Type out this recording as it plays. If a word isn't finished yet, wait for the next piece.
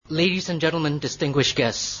Ladies and gentlemen, distinguished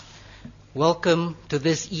guests, welcome to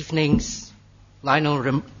this evening's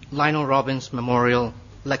Lionel Robbins Memorial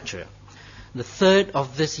Lecture, the third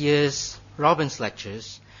of this year's Robbins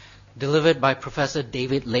Lectures, delivered by Professor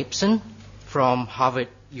David Laibson from Harvard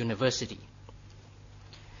University.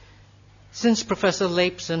 Since Professor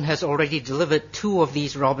Laibson has already delivered two of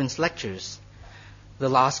these Robbins Lectures the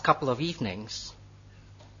last couple of evenings,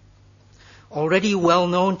 already well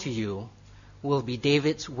known to you will be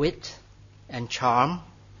David's wit and charm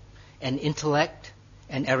and intellect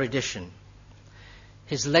and erudition.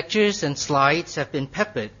 His lectures and slides have been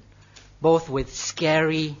peppered both with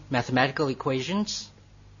scary mathematical equations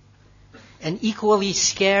and equally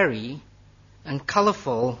scary and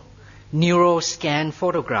colorful neuroscan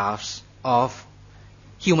photographs of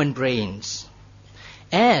human brains.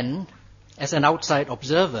 And as an outside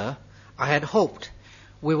observer, I had hoped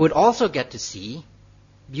we would also get to see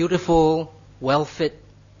beautiful, well-fit,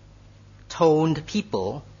 toned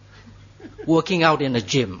people working out in a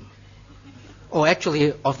gym, or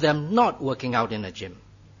actually of them not working out in a gym.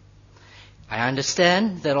 I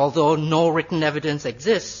understand that although no written evidence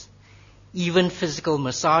exists, even physical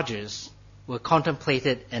massages were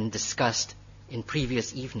contemplated and discussed in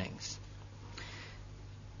previous evenings.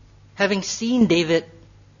 Having seen David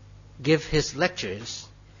give his lectures,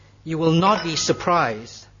 you will not be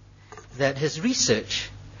surprised that his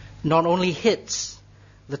research not only hits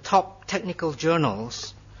the top technical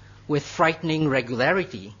journals with frightening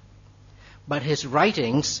regularity, but his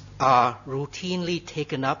writings are routinely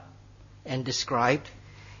taken up and described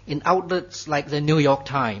in outlets like the New York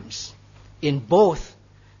Times, in both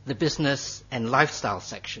the business and lifestyle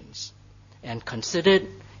sections, and considered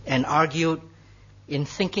and argued in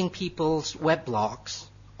Thinking People's weblogs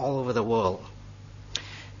all over the world.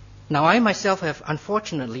 Now, I myself have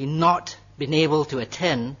unfortunately not been able to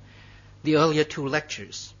attend the earlier two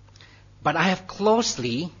lectures, but I have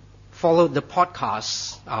closely followed the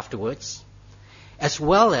podcasts afterwards, as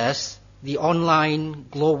well as the online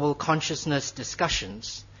global consciousness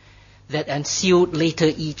discussions that ensued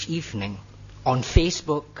later each evening on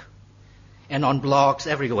Facebook and on blogs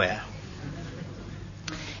everywhere.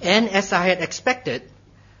 And as I had expected,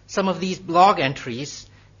 some of these blog entries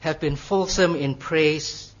have been fulsome in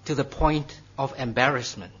praise to the point of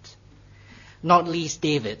embarrassment, not least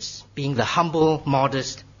David's, being the humble,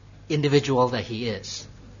 modest individual that he is.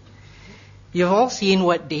 You have all seen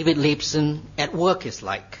what David Laibson at work is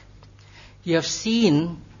like. You have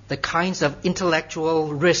seen the kinds of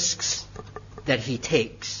intellectual risks that he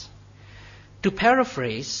takes. To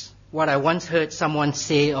paraphrase what I once heard someone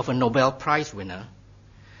say of a Nobel Prize winner,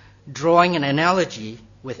 drawing an analogy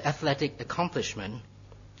with athletic accomplishment,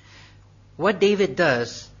 what David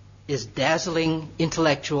does is dazzling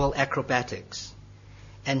intellectual acrobatics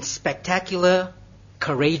and spectacular,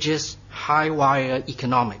 courageous, high-wire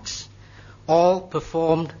economics, all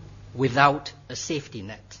performed without a safety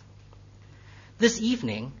net. This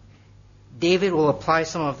evening, David will apply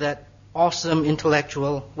some of that awesome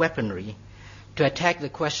intellectual weaponry to attack the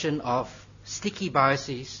question of sticky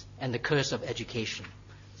biases and the curse of education.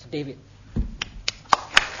 So, David.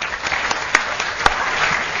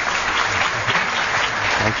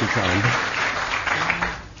 Thank you, John.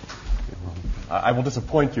 I will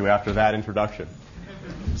disappoint you after that introduction.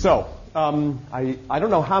 So, I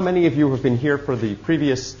don't know how many of you have been here for the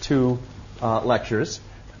previous two lectures,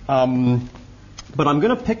 but I'm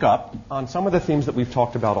going to pick up on some of the themes that we've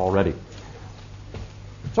talked about already.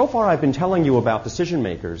 So far, I've been telling you about decision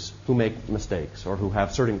makers who make mistakes or who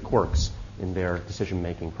have certain quirks in their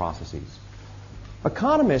decision-making processes.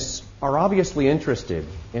 Economists are obviously interested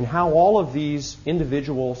in how all of these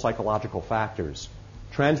individual psychological factors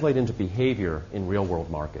translate into behavior in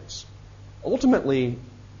real-world markets. Ultimately,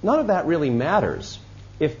 none of that really matters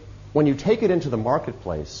if, when you take it into the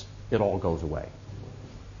marketplace, it all goes away.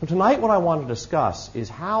 But tonight, what I want to discuss is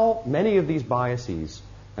how many of these biases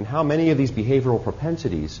and how many of these behavioral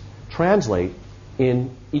propensities translate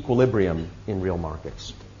in equilibrium in real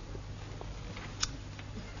markets.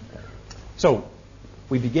 So,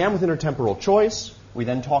 we began with intertemporal choice. We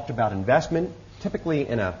then talked about investment, typically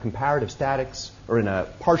in a comparative statics or in a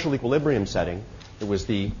partial equilibrium setting. It was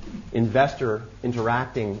the investor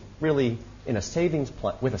interacting really in a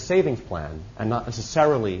with a savings plan and not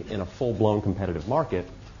necessarily in a full-blown competitive market.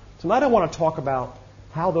 Tonight I want to talk about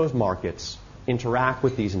how those markets interact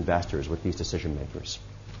with these investors, with these decision makers.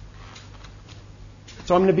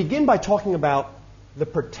 So I'm going to begin by talking about the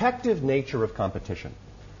protective nature of competition.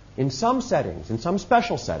 In some settings, in some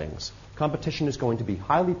special settings, competition is going to be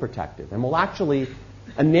highly protective and will actually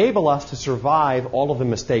enable us to survive all of the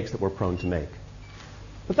mistakes that we're prone to make.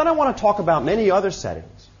 But then I want to talk about many other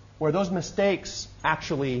settings where those mistakes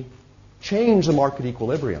actually change the market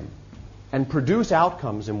equilibrium and produce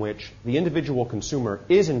outcomes in which the individual consumer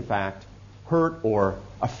is in fact hurt or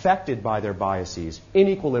affected by their biases in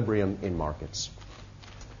equilibrium in markets.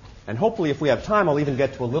 And hopefully, if we have time, I'll even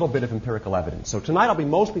get to a little bit of empirical evidence. So tonight I'll be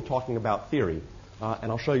mostly talking about theory,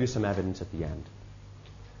 and I'll show you some evidence at the end.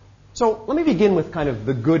 So let me begin with kind of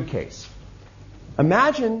the good case.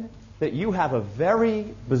 Imagine that you have a very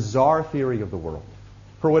bizarre theory of the world.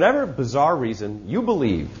 For whatever bizarre reason, you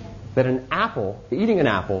believe that eating an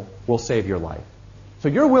apple will save your life. So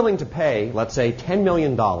you're willing to pay, let's say, $10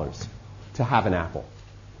 million to have an apple.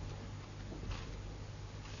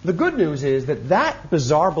 The good news is that that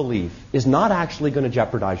bizarre belief is not actually going to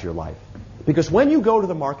jeopardize your life. Because when you go to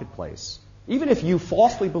the marketplace, even if you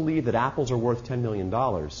falsely believe that apples are worth $10 million,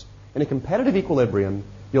 in a competitive equilibrium,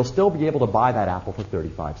 you'll still be able to buy that apple for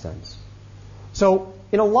 35 cents. So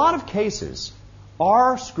in a lot of cases,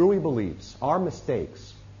 our screwy beliefs, our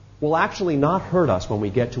mistakes, will actually not hurt us when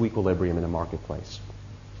we get to equilibrium in a marketplace.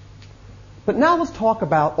 But now let's talk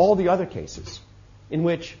about all the other cases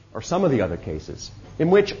or some of the other cases,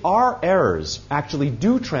 in which our errors actually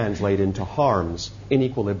do translate into harms in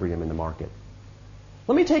equilibrium in the market.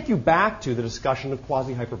 Let me take you back to the discussion of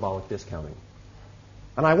quasi-hyperbolic discounting.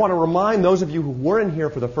 And I want to remind those of you who weren't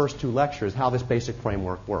here for the first two lectures how this basic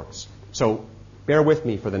framework works. So bear with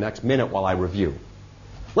me for the next minute while I review.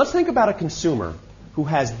 Let's think about a consumer who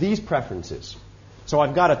has these preferences. So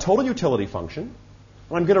I've got a total utility function,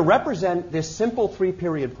 and I'm going to represent this simple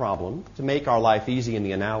three-period problem to make our life easy in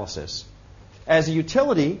the analysis as a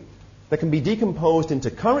utility that can be decomposed into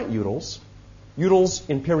current utils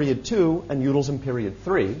in period 2 and utils in period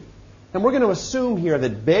 3. And we're going to assume here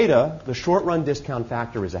that beta, the short-run discount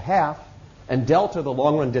factor, is 1/2, and delta, the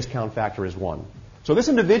long-run discount factor, is 1. So this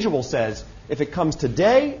individual says if it comes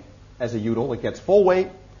today as a util, it gets full weight.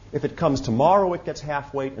 If it comes tomorrow, it gets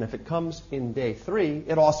half weight. And if it comes in day 3,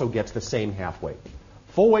 it also gets the same half weight.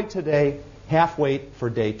 Full weight today, half weight for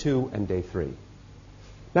day 2 and day 3.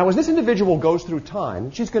 Now, as this individual goes through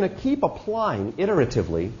time, she's going to keep applying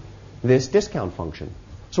iteratively this discount function.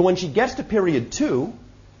 So when she gets to period 2,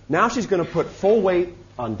 now she's going to put full weight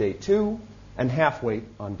on day 2 and half weight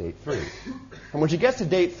on day 3. And when she gets to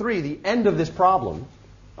day 3, the end of this problem,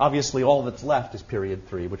 obviously all that's left is period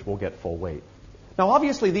 3, which will get full weight. Now,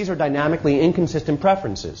 obviously, these are dynamically inconsistent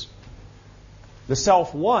preferences. The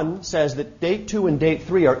self 1 says that date 2 and date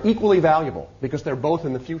 3 are equally valuable because they're both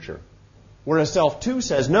in the future. Whereas self 2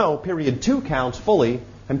 says, no, period 2 counts fully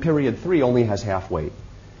and period 3 only has half weight.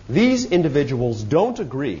 These individuals don't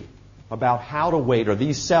agree about how to weight, or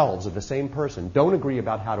these selves of the same person don't agree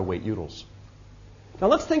about how to weight utils. Now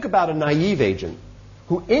let's think about a naive agent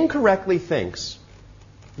who incorrectly thinks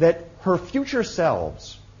that her future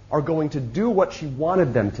selves are going to do what she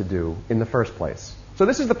wanted them to do in the first place. So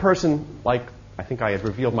this is the person, like I think I had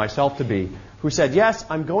revealed myself to be, who said, yes,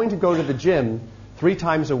 I'm going to go to the gym 3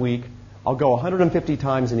 times a week, I'll go 150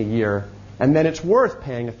 times in a year, and then it's worth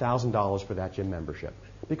paying $1,000 for that gym membership.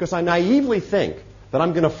 Because I naively think that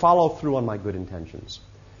I'm going to follow through on my good intentions.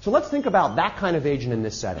 So let's think about that kind of agent in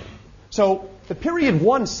this setting. So the period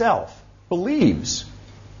 1 self believes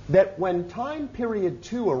that when time period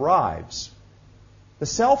 2 arrives, the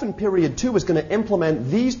self in period 2 is going to implement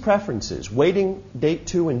these preferences, weighting date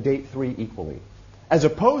 2 and date 3 equally, as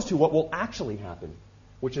opposed to what will actually happen,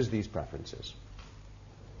 which is these preferences.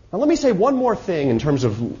 Now let me say one more thing in terms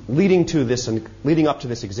of leading up to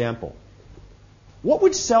this example. What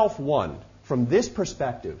would self 1, from this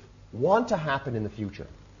perspective, want to happen in the future?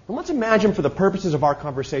 And let's imagine, for the purposes of our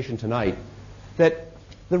conversation tonight, that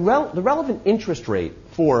the relevant interest rate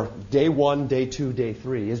for day 1, day 2, day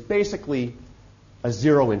 3 is basically a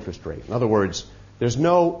 0 interest rate. In other words, there's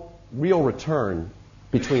no real return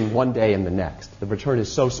between one day and the next. The return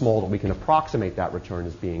is so small that we can approximate that return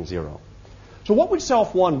as being 0. So what would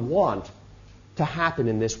self 1 want to happen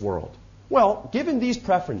in this world? Well, given these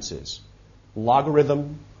preferences,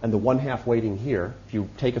 logarithm and the 1/2 weighting here, if you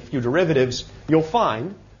take a few derivatives, you'll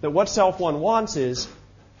find that what self 1 wants is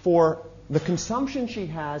for the consumption she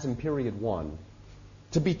has in period 1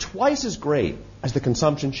 to be twice as great as the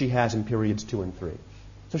consumption she has in periods 2 and 3.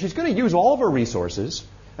 So she's going to use all of her resources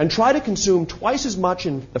and try to consume twice as much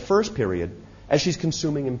in the first period as she's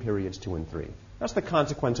consuming in periods 2 and 3. That's the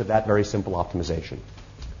consequence of that very simple optimization.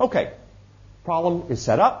 Okay, problem is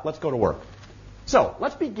set up. Let's go to work. So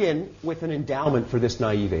let's begin with an endowment for this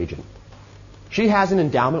naive agent. She has an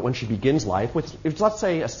endowment when she begins life with, let's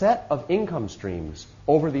say, a set of income streams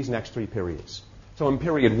over these next 3 periods. So in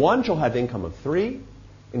period 1, she'll have income of 3.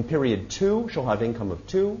 In period 2, she'll have income of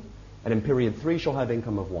 2. And in period 3, she'll have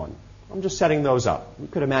income of 1. I'm just setting those up. You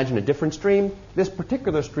could imagine a different stream. This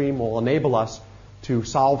particular stream will enable us to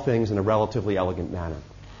solve things in a relatively elegant manner.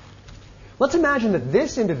 Let's imagine that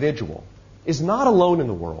this individual is not alone in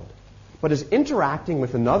the world, but is interacting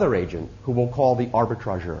with another agent who we'll call the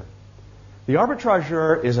arbitrageur. The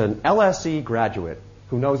arbitrageur is an LSE graduate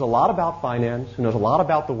who knows a lot about finance, who knows a lot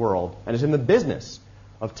about the world, and is in the business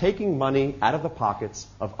of taking money out of the pockets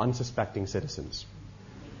of unsuspecting citizens.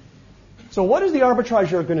 So what is the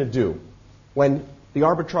arbitrageur going to do when the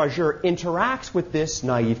arbitrageur interacts with this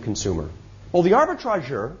naive consumer? Well, the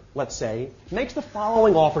arbitrageur, let's say, makes the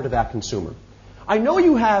following offer to that consumer. I know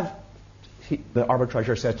you have, the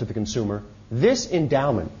arbitrageur says to the consumer, this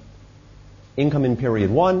endowment, income in period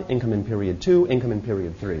 1, income in period 2, income in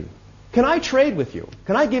period 3. Can I trade with you?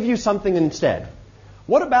 Can I give you something instead?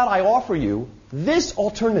 What about I offer you this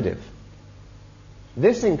alternative?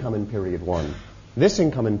 This income in period 1, this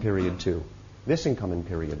income in period 2, this income in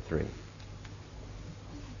period 3.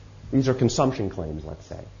 These are consumption claims, let's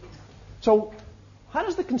say. So how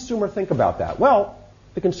does the consumer think about that? Well,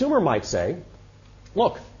 the consumer might say,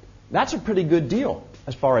 look, that's a pretty good deal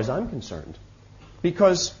as far as I'm concerned.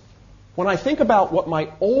 Because when I think about what my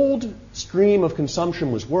old stream of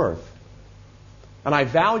consumption was worth, and I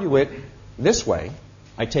value it this way,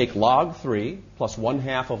 I take log 3 plus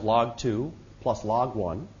 1/2 of log 2 plus log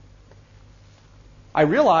 1, I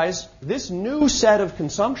realize this new set of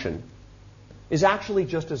consumption is actually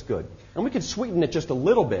just as good. And we could sweeten it just a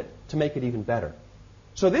little bit to make it even better.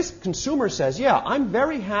 So this consumer says, yeah, I'm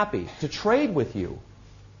very happy to trade with you,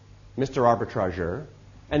 Mr. Arbitrageur,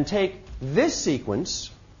 and take this sequence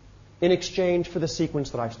in exchange for the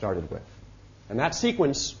sequence that I started with. And that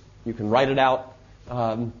sequence, you can write it out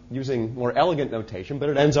using more elegant notation, but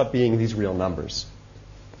it ends up being these real numbers.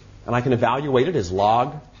 And I can evaluate it as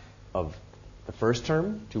log of the first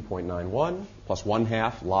term, 2.91, plus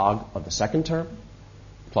 1/2 log of the second term,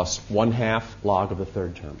 plus 1/2 log of the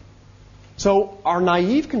third term. So our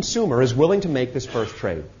naive consumer is willing to make this first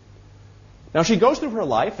trade. Now she goes through her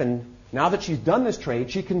life, and now that she's done this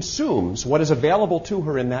trade, she consumes what is available to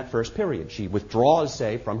her in that first period. She withdraws,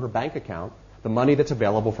 say, from her bank account the money that's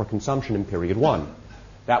available for consumption in period 1.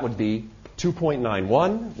 That would be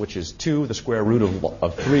 2.91, which is 2, the square root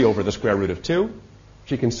of 3 over the square root of 2.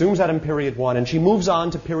 She consumes that in period 1, and she moves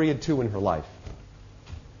on to period 2 in her life.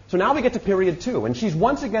 So now we get to period 2, and she's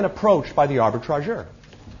once again approached by the arbitrageur.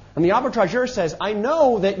 And the arbitrageur says, I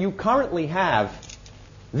know that you currently have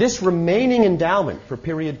this remaining endowment for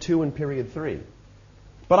period 2 and period 3,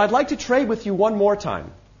 but I'd like to trade with you one more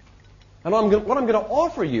time. And what I'm going to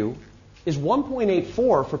offer you is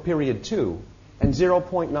 1.84 for period 2 and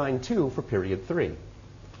 0.92 for period 3.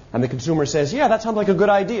 And the consumer says, yeah, that sounds like a good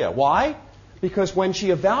idea. Why? Because when she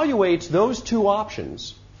evaluates those two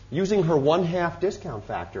options using her 1/2 discount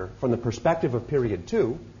factor from the perspective of period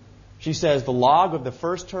 2, she says the log of the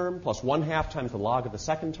first term plus 1/2 times the log of the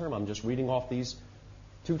second term, I'm just reading off these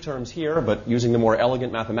two terms here, but using the more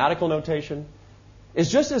elegant mathematical notation, is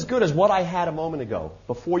just as good as what I had a moment ago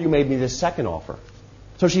before you made me this second offer.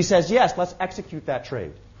 So she says, yes, let's execute that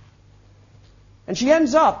trade. And she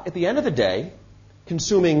ends up, at the end of the day,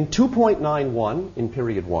 consuming 2.91 in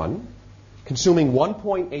period 1, consuming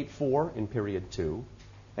 1.84 in period 2,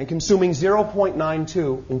 and consuming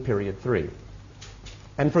 0.92 in period 3.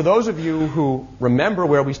 And for those of you who remember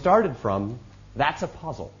where we started from, that's a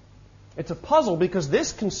puzzle. It's a puzzle because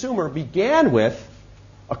this consumer began with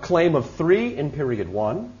a claim of 3 in period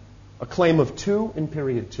 1, a claim of 2 in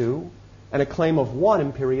period 2, and a claim of 1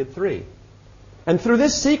 in period 3. And through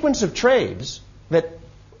this sequence of trades that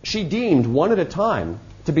she deemed one at a time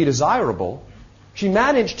to be desirable, she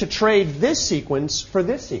managed to trade this sequence for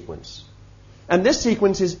this sequence. And this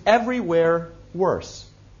sequence is everywhere worse.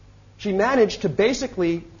 She managed to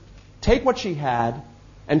basically take what she had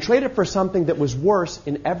and trade it for something that was worse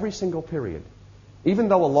in every single period, even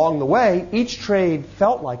though along the way, each trade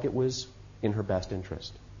felt like it was in her best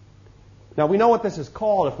interest. Now, we know what this is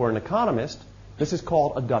called if we're an economist. This is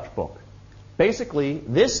called a Dutch book. Basically,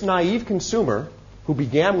 this naive consumer who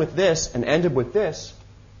began with this and ended with this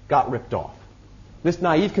got ripped off. This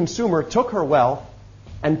naive consumer took her wealth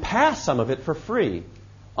and passed some of it for free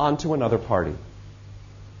onto another party.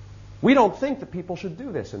 We don't think that people should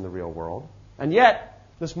do this in the real world, and yet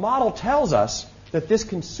this model tells us that this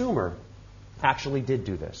consumer actually did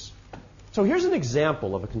do this. So here's an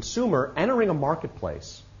example of a consumer entering a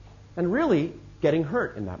marketplace and really getting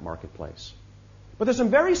hurt in that marketplace. But there's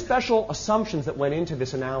some very special assumptions that went into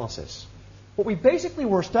this analysis. What we basically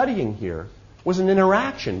were studying here was an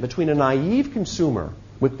interaction between a naive consumer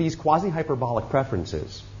with these quasi-hyperbolic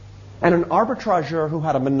preferences and an arbitrageur who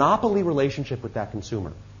had a monopoly relationship with that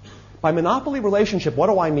consumer. By monopoly relationship, what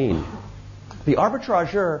do I mean? The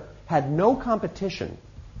arbitrageur had no competition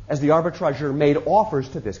as the arbitrageur made offers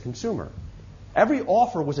to this consumer. Every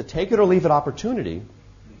offer was a take-it-or-leave-it opportunity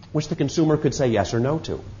which the consumer could say yes or no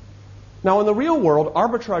to. Now, in the real world,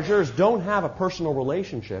 arbitrageurs don't have a personal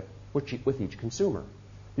relationship with each consumer.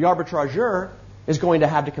 The arbitrageur is going to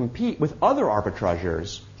have to compete with other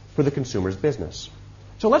arbitrageurs for the consumer's business.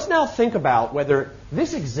 So let's now think about whether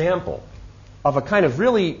this example of a kind of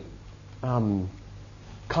really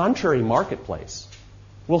contrary marketplace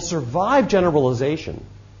will survive generalization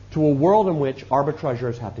to a world in which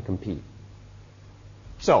arbitrageurs have to compete.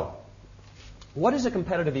 So, what is a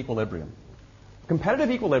competitive equilibrium?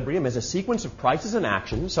 Competitive equilibrium is a sequence of prices and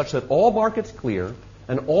actions such that all markets clear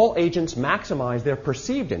and all agents maximize their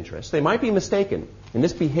perceived interests. They might be mistaken. In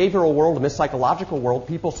this behavioral world, in this psychological world,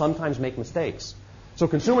 people sometimes make mistakes. So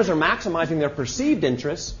consumers are maximizing their perceived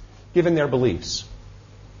interests given their beliefs.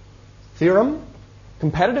 Theorem: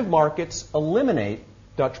 competitive markets eliminate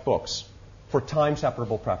Dutch books for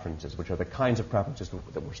time-separable preferences, which are the kinds of preferences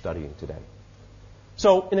that we're studying today.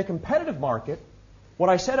 So in a competitive market, what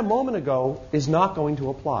I said a moment ago is not going to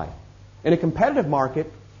apply. In a competitive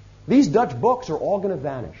market, these Dutch books are all going to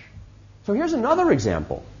vanish. So here's another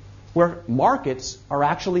example where markets are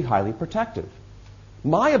actually highly protective.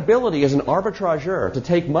 My ability as an arbitrageur to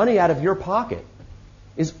take money out of your pocket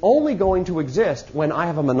is only going to exist when I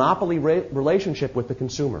have a monopoly relationship with the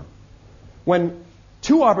consumer. When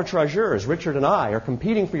two arbitrageurs, Richard and I, are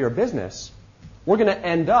competing for your business, we're going to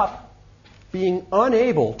end up being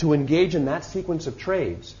unable to engage in that sequence of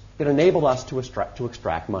trades that enabled us to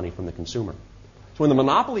extract money from the consumer. So in the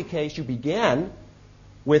monopoly case, you began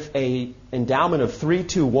with an endowment of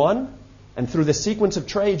 3-2-1, and through the sequence of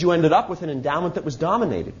trades, you ended up with an endowment that was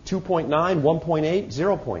dominated, 2.9, 1.8,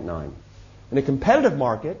 0.9. In a competitive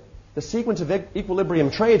market, the sequence of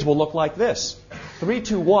equilibrium trades will look like this.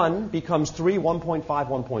 3-2-1 becomes 3, 1.5,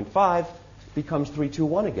 1.5, becomes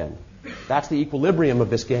 3-2-1 again. That's the equilibrium of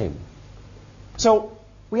this game. So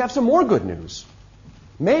we have some more good news.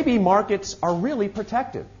 Maybe markets are really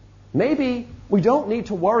protective. Maybe we don't need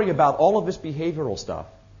to worry about all of this behavioral stuff,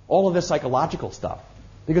 all of this psychological stuff.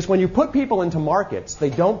 Because when you put people into markets, they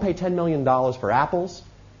don't pay $10 million for apples,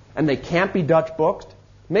 and they can't be Dutch booked.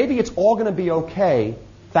 Maybe it's all going to be okay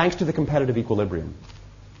thanks to the competitive equilibrium.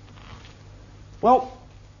 Well,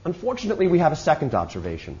 unfortunately, we have a second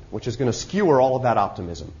observation, which is going to skewer all of that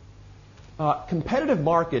optimism. Competitive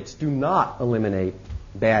markets do not eliminate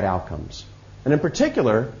bad outcomes. And in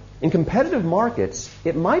particular, in competitive markets,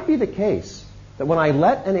 it might be the case that when I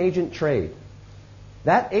let an agent trade,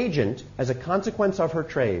 that agent, as a consequence of her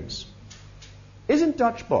trades, isn't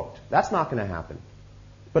Dutch booked. That's not going to happen.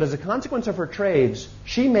 But as a consequence of her trades,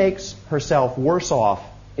 she makes herself worse off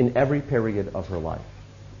in every period of her life.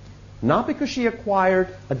 Not because she acquired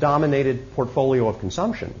a dominated portfolio of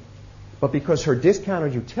consumption, but because her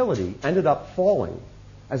discounted utility ended up falling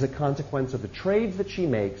as a consequence of the trades that she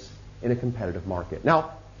makes in a competitive market.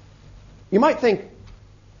 Now, you might think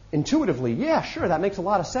intuitively, yeah, sure, that makes a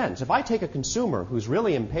lot of sense. If I take a consumer who's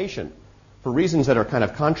really impatient for reasons that are kind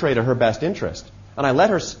of contrary to her best interest, and I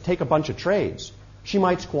let her take a bunch of trades, she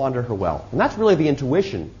might squander her wealth. And that's really the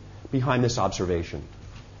intuition behind this observation.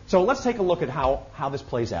 So let's take a look at how this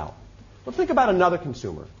plays out. Let's think about another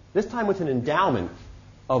consumer, this time with an endowment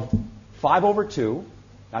of 5/2.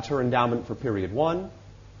 That's her endowment for period 1,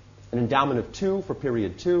 an endowment of 2 for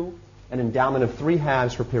period 2, an endowment of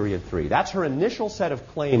 3/2 for period 3. That's her initial set of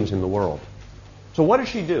claims in the world. So what does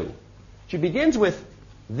she do? She begins with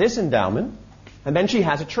this endowment, and then she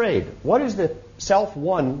has a trade. What does the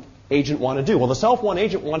self-1 agent want to do? Well, the self-1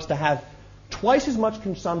 agent wants to have twice as much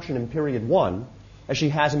consumption in period 1 as she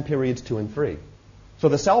has in periods 2 and 3. So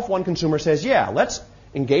the self-1 consumer says, yeah, let's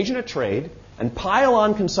engage in a trade and pile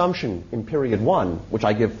on consumption in period 1, which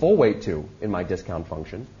I give full weight to in my discount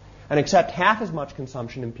function, and accept half as much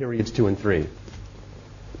consumption in periods 2 and 3.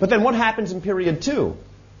 But then what happens in period 2?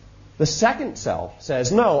 The second self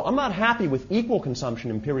says, no, I'm not happy with equal consumption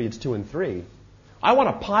in periods 2 and 3. I want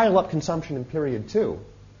to pile up consumption in period 2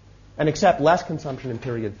 and accept less consumption in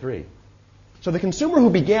period 3. So the consumer who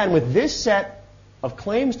began with this set of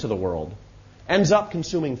claims to the world ends up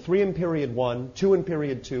consuming 3 in period 1, 2 in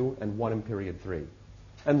period 2, and 1 in period 3.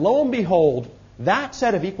 And lo and behold, that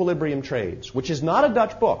set of equilibrium trades, which is not a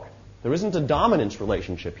Dutch book, there isn't a dominance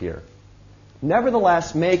relationship here,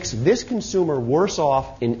 nevertheless makes this consumer worse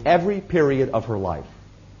off in every period of her life.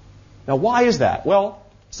 Now, why is that? Well,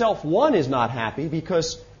 self-1 is not happy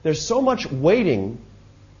because there's so much weighting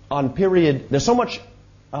on period, there's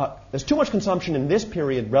too much consumption in this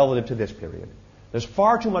period relative to this period. There's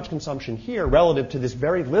far too much consumption here relative to this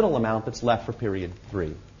very little amount that's left for period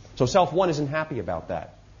 3. So self 1 isn't happy about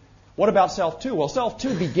that. What about self 2? Well, self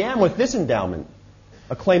 2 began with this endowment,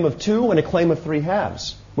 a claim of 2 and a claim of 3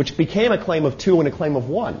 halves, which became a claim of 2 and a claim of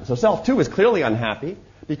 1. So self 2 is clearly unhappy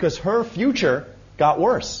because her future got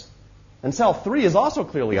worse. And self 3 is also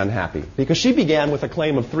clearly unhappy because she began with a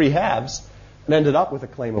claim of 3 halves and ended up with a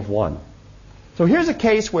claim of 1. So here's a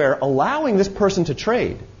case where allowing this person to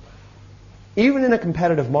trade, even in a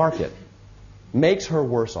competitive market, makes her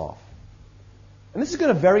worse off. And this is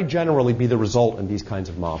going to very generally be the result in these kinds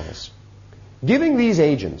of models. Giving these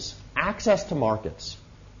agents access to markets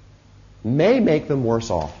may make them worse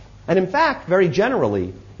off. And in fact, very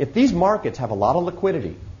generally, if these markets have a lot of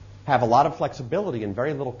liquidity, have a lot of flexibility and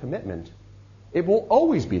very little commitment, it will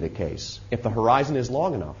always be the case, if the horizon is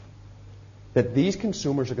long enough, that these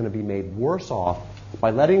consumers are going to be made worse off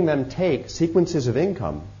by letting them take sequences of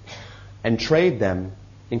income and trade them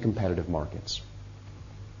in competitive markets.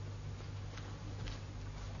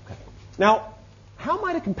 Okay. Now, how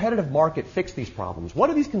might a competitive market fix these problems? What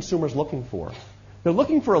are these consumers looking for? They're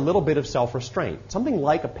looking for a little bit of self-restraint, something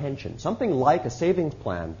like a pension, something like a savings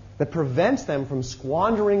plan that prevents them from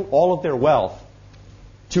squandering all of their wealth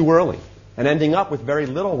too early and ending up with very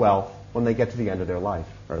little wealth when they get to the end of their life,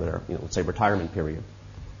 or their, let's say, retirement period.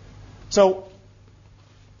 So,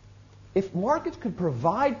 if markets could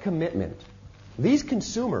provide commitment, these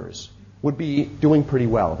consumers would be doing pretty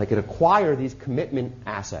well. They could acquire these commitment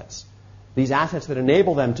assets, these assets that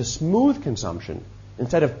enable them to smooth consumption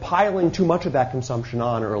instead of piling too much of that consumption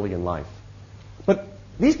on early in life. But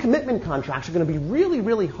these commitment contracts are going to be really,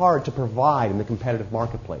 really hard to provide in the competitive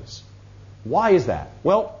marketplace. Why is that?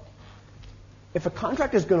 Well, if a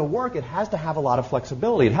contract is going to work, it has to have a lot of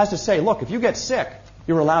flexibility. It has to say, look, if you get sick,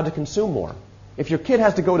 you're allowed to consume more. If your kid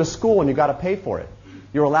has to go to school and you've got to pay for it,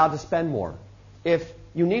 you're allowed to spend more. If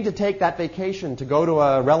you need to take that vacation to go to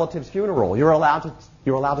a relative's funeral, you're allowed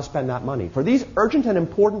to spend that money. For these urgent and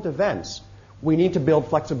important events, we need to build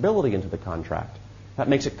flexibility into the contract. That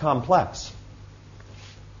makes it complex.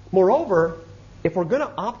 Moreover, if we're going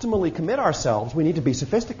to optimally commit ourselves, we need to be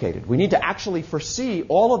sophisticated. We need to actually foresee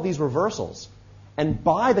all of these reversals and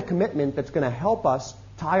buy the commitment that's going to help us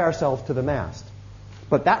tie ourselves to the mast.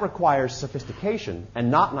 But that requires sophistication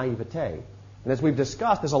and not naivete. And as we've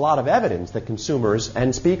discussed, there's a lot of evidence that consumers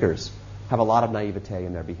and speakers have a lot of naivete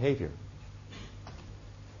in their behavior.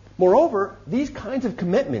 Moreover, these kinds of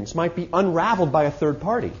commitments might be unraveled by a third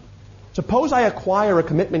party. Suppose I acquire a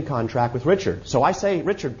commitment contract with Richard. So I say,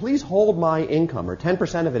 Richard, please hold my income, or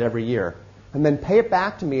 10% of it every year, and then pay it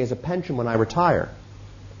back to me as a pension when I retire.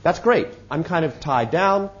 That's great. I'm kind of tied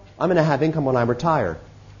down. I'm going to have income when I retire.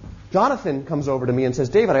 Jonathan comes over to me and says,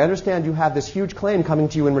 David, I understand you have this huge claim coming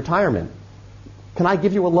to you in retirement. Can I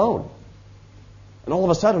give you a loan? And all of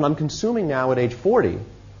a sudden, I'm consuming now at age 40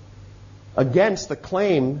 against the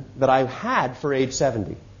claim that I had for age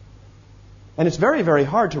 70. And it's very, very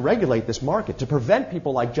hard to regulate this market, to prevent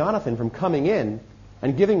people like Jonathan from coming in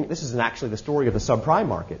and giving, this is actually the story of the subprime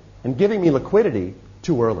market, and giving me liquidity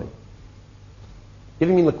too early.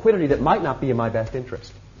 Giving me liquidity that might not be in my best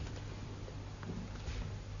interest.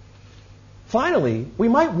 Finally, we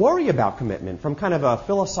might worry about commitment from kind of a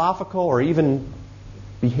philosophical or even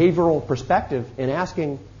behavioral perspective in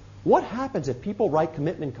asking, what happens if people write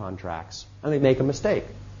commitment contracts and they make a mistake?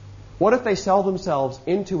 What if they sell themselves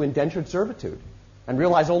into indentured servitude and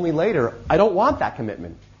realize only later, I don't want that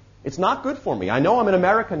commitment. It's not good for me. I know I'm in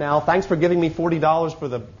America now. Thanks for giving me $40 for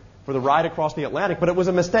the ride across the Atlantic, but it was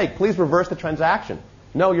a mistake. Please reverse the transaction.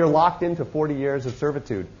 No, you're locked into 40 years of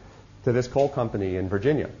servitude to this coal company in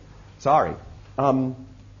Virginia. Sorry.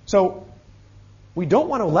 So we don't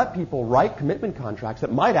want to let people write commitment contracts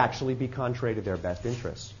that might actually be contrary to their best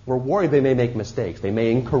interests. We're worried they may make mistakes. They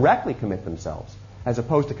may incorrectly commit themselves, as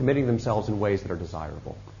opposed to committing themselves in ways that are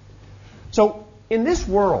desirable. So in this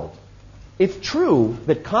world, it's true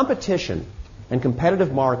that competition and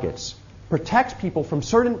competitive markets protects people from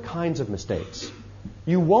certain kinds of mistakes.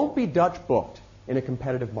 You won't be Dutch booked in a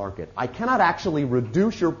competitive market. I cannot actually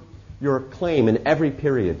reduce your claim in every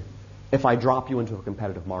period if I drop you into a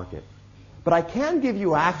competitive market. But I can give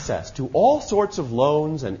you access to all sorts of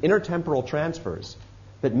loans and intertemporal transfers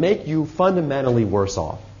that make you fundamentally worse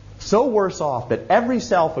off. So worse off that every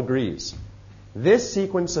self agrees this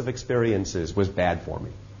sequence of experiences was bad for me.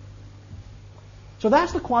 So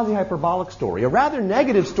that's the quasi-hyperbolic story, a rather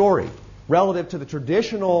negative story relative to the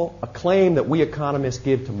traditional acclaim that we economists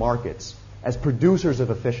give to markets as producers of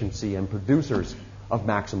efficiency and producers of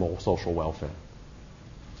maximal social welfare.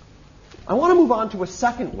 I want to move on to a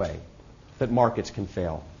second way that markets can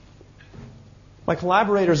fail. My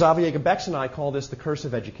collaborator Xavier Gebex and I call this the curse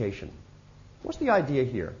of education. What's the idea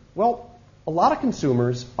here? Well, a lot of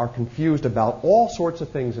consumers are confused about all sorts of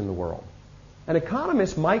things in the world. An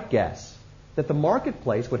economist might guess that the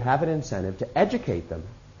marketplace would have an incentive to educate them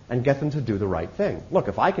and get them to do the right thing. Look,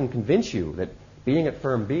 if I can convince you that being at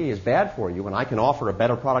firm B is bad for you and I can offer a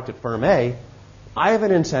better product at firm A, I have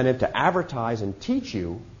an incentive to advertise and teach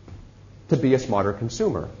you to be a smarter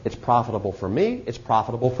consumer. It's profitable for me, it's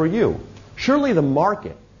profitable for you. Surely the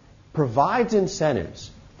market provides incentives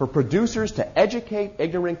for producers to educate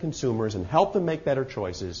ignorant consumers and help them make better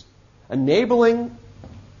choices, enabling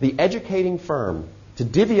the educating firm to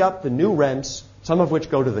divvy up the new rents, some of which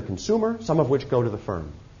go to the consumer, some of which go to the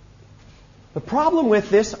firm. The problem with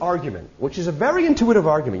this argument, which is a very intuitive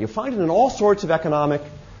argument, you find it in all sorts of economic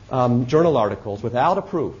journal articles without a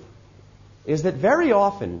proof, is that very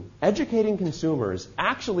often educating consumers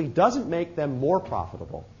actually doesn't make them more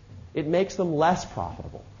profitable. It makes them less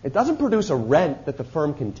profitable. It doesn't produce a rent that the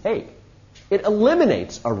firm can take. It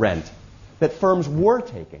eliminates a rent that firms were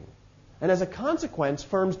taking. And as a consequence,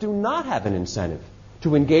 firms do not have an incentive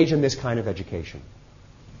to engage in this kind of education.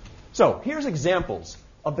 So here's examples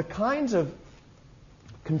of the kinds of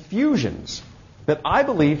confusions that I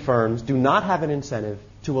believe firms do not have an incentive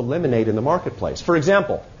to eliminate in the marketplace. For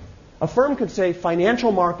example, a firm could say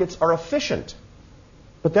financial markets are efficient.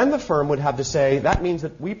 But then the firm would have to say, that means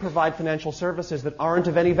that we provide financial services that aren't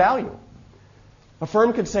of any value. A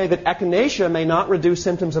firm could say that echinacea may not reduce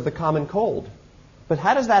symptoms of the common cold. But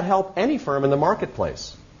how does that help any firm in the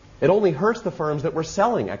marketplace? It only hurts the firms that were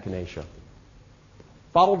selling echinacea.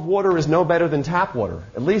 Bottled water is no better than tap water,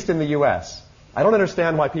 at least in the U.S. I don't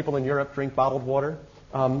understand why people in Europe drink bottled water.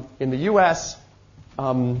 In the U.S.,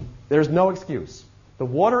 there's no excuse. The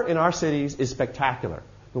water in our cities is spectacular.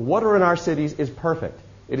 The water in our cities is perfect.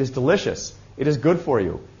 It is delicious. It is good for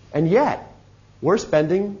you. And yet, we're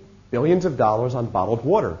spending billions of dollars on bottled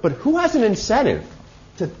water. But who has an incentive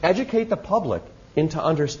to educate the public into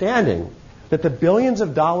understanding that the billions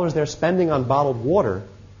of dollars they're spending on bottled water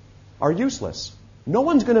are useless? No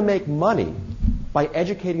one's going to make money by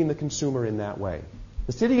educating the consumer in that way.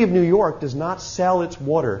 The city of New York does not sell its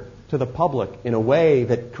water to the public in a way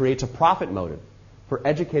that creates a profit motive for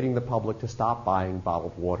educating the public to stop buying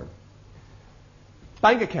bottled water.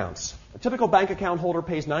 Bank accounts. A typical bank account holder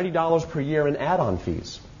pays $90 per year in add-on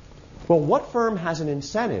fees. Well, what firm has an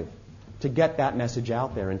incentive to get that message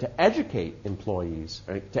out there and to educate employees,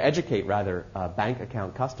 or to educate, rather, bank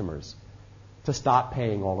account customers to stop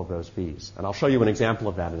paying all of those fees? And I'll show you an example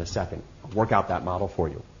of that in a second. I'll work out that model for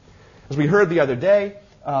you. As we heard the other day,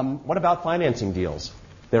 what about financing deals?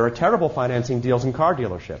 There are terrible financing deals in car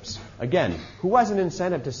dealerships. Again, who has an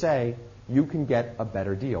incentive to say you can get a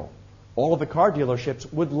better deal? All of the car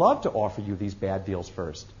dealerships would love to offer you these bad deals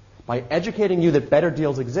first. By educating you that better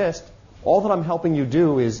deals exist, all that I'm helping you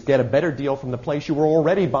do is get a better deal from the place you were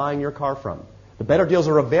already buying your car from. The better deals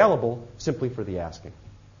are available simply for the asking.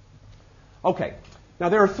 Okay, now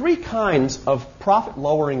there are three kinds of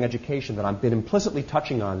profit-lowering education that I've been implicitly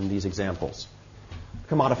touching on in these examples.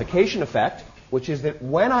 Commodification effect, which is that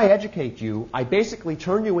when I educate you, I basically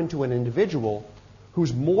turn you into an individual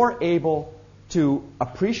who's more able to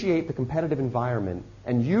appreciate the competitive environment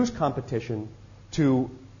and use competition to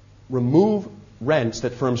remove rents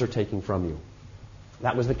that firms are taking from you.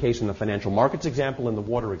 That was the case in the financial markets example and the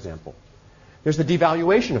water example. There's the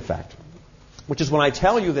devaluation effect, which is when I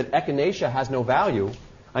tell you that echinacea has no value,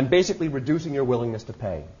 I'm basically reducing your willingness to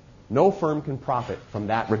pay. No firm can profit from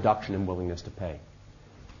that reduction in willingness to pay.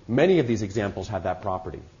 Many of these examples have that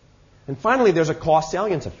property. And finally, there's a cost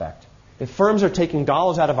salience effect. If firms are taking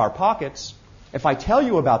dollars out of our pockets, if I tell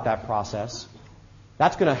you about that process,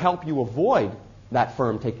 that's going to help you avoid that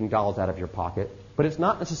firm taking dollars out of your pocket, but it's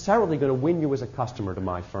not necessarily going to win you as a customer to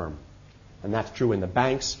my firm. And that's true in the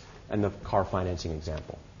banks and the car financing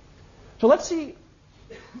example. So let's see,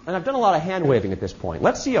 and I've done a lot of hand waving at this point,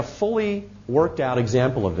 let's see a fully worked out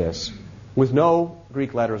example of this with no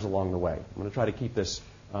Greek letters along the way. I'm going to try to keep this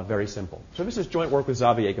very simple. So this is joint work with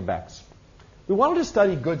Xavier Gebex. We wanted to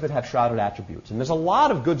study goods that have shrouded attributes. And there's a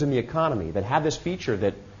lot of goods in the economy that have this feature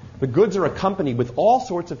that the goods are accompanied with all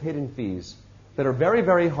sorts of hidden fees that are very,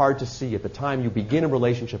 very hard to see at the time you begin a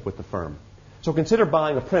relationship with the firm. So consider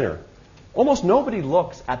buying a printer. Almost nobody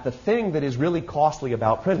looks at the thing that is really costly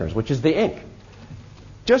about printers, which is the ink.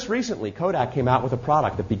 Just recently, Kodak came out with a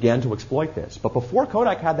product that began to exploit this. But before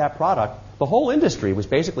Kodak had that product, the whole industry was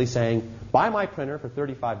basically saying, buy my printer for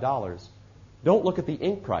 $35. Don't look at the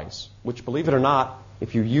ink price, which, believe it or not,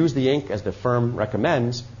 if you use the ink as the firm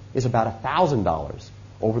recommends, is about $1,000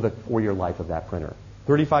 over the 4-year life of that printer.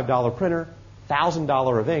 $35 printer,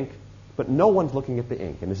 $1,000 of ink. but no one's looking at the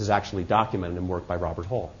ink. And this is actually documented in work by Robert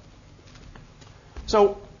Hall.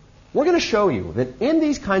 So we're going to show you that in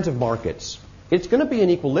these kinds of markets, it's going to be an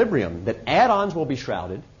equilibrium that add-ons will be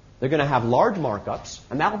shrouded. They're going to have large markups,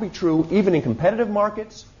 and that will be true even in competitive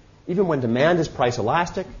markets, even when demand is price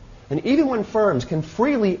elastic, and even when firms can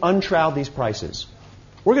freely unshroud these prices.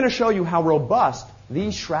 We're going to show you how robust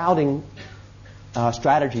these shrouding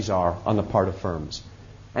strategies are on the part of firms,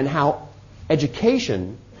 and how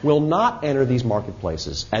education will not enter these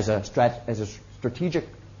marketplaces as a strategic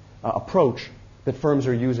approach that firms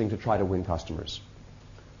are using to try to win customers.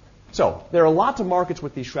 So there are lots of markets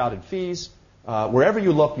with these shrouded fees. Wherever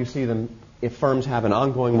you look, you see them if firms have an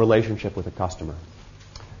ongoing relationship with a customer.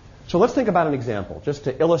 So let's think about an example, just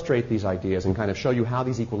to illustrate these ideas and kind of show you how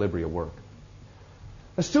these equilibria work.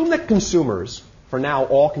 Assume that consumers, for now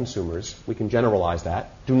all consumers, we can generalize that,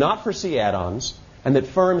 do not foresee add-ons, and that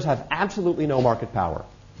firms have absolutely no market power,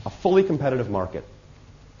 a fully competitive market.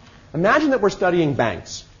 Imagine that we're studying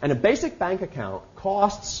banks, and a basic bank account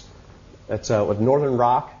costs, that's with Northern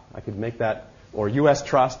Rock, I could make that, or U.S.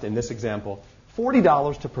 Trust in this example,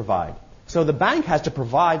 $40 to provide. So the bank has to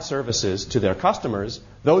provide services to their customers.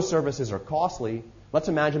 Those services are costly. Let's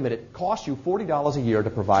imagine that it costs you $40 a year to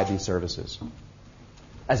provide these services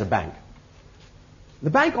as a bank. The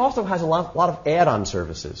bank also has a lot of add-on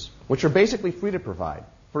services, which are basically free to provide.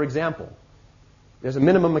 For example, there's a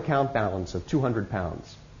minimum account balance of 200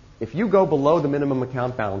 pounds. If you go below the minimum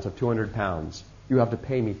account balance of 200 pounds, you have to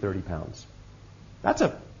pay me 30 pounds. That's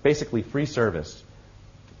a basically free service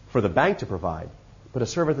for the bank to provide, but a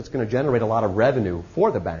service that's going to generate a lot of revenue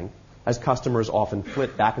for the bank as customers often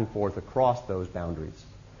flit back and forth across those boundaries.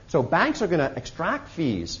 So banks are going to extract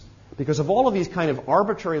fees because of all of these kind of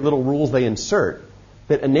arbitrary little rules they insert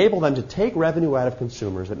that enable them to take revenue out of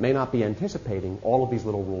consumers that may not be anticipating all of these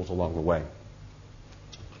little rules along the way.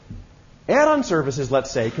 Add-on services, let's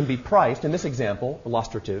say, can be priced, in this example,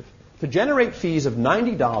 illustrative, to generate fees of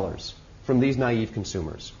 $90 from these naive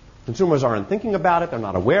consumers. Consumers aren't thinking about it, they're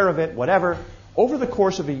not aware of it, whatever. Over the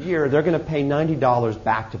course of a year, they're going to pay $90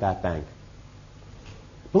 back to that bank.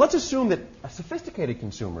 But let's assume that sophisticated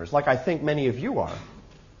consumers, like I think many of you are,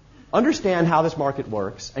 understand how this market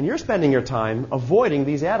works, and you're spending your time avoiding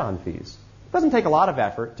these add-on fees. It doesn't take a lot of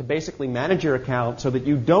effort to basically manage your account so that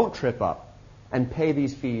you don't trip up and pay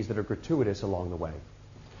these fees that are gratuitous along the way.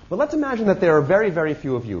 But let's imagine that there are very, very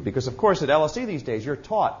few of you, because of course at LSE these days you're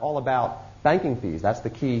taught all about banking fees. That's the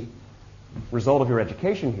key result of your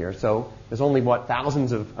education here. So there's only,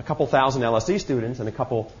 a couple thousand LSE students and a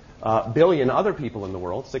couple billion other people in the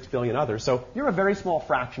world, 6 billion others. So you're a very small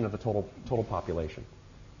fraction of the total population.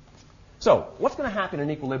 So what's going to happen in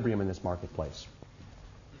equilibrium in this marketplace?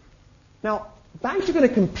 Now, banks are going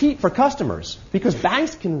to compete for customers because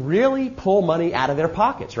banks can really pull money out of their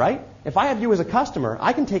pockets, right? If I have you as a customer,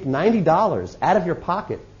 I can take $90 out of your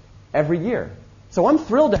pocket every year. So I'm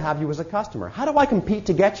thrilled to have you as a customer. How do I compete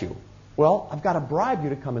to get you? Well, I've got to bribe you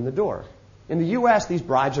to come in the door. In the U.S., these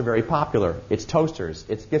bribes are very popular. It's toasters,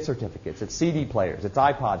 it's gift certificates, it's CD players, it's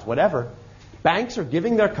iPods, whatever. Banks are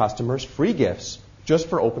giving their customers free gifts just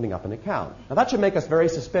for opening up an account. Now, that should make us very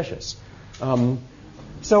suspicious.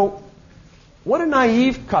 So what do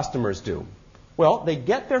naive customers do? Well, they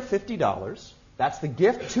get their $50. That's the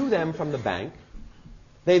gift to them from the bank.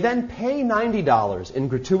 They then pay $90 in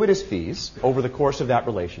gratuitous fees over the course of that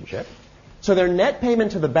relationship. So their net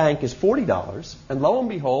payment to the bank is $40. And lo and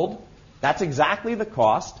behold, that's exactly the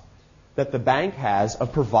cost that the bank has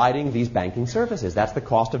of providing these banking services. That's the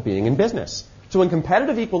cost of being in business. So in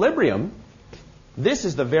competitive equilibrium, this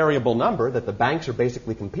is the variable number that the banks are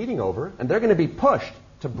basically competing over, and they're going to be pushed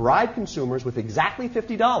to bribe consumers with exactly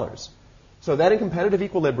 $50. So that in competitive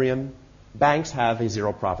equilibrium, banks have a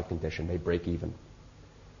zero profit condition. They break even.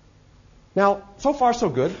 Now, so far so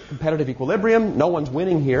good. Competitive equilibrium, no one's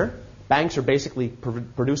winning here. Banks are basically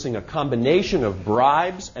producing a combination of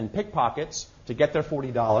bribes and pickpockets to get their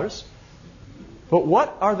 $40. But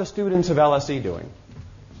what are the students of LSE doing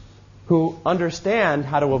who understand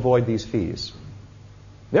how to avoid these fees?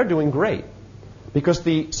 They're doing great because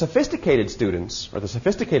the sophisticated students or the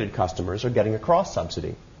sophisticated customers are getting a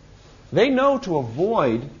cross-subsidy. They know to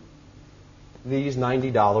avoid these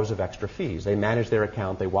 $90 of extra fees. They manage their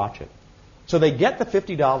account, they watch it. So they get the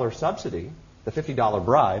 $50 subsidy, the $50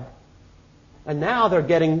 bribe, and now they're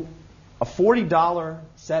getting a $40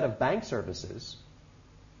 set of bank services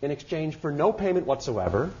in exchange for no payment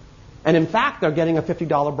whatsoever. And in fact, they're getting a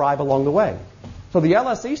 $50 bribe along the way. So the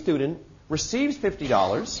LSE student receives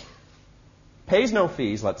 $50, pays no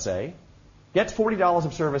fees, let's say, gets $40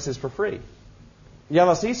 of services for free. The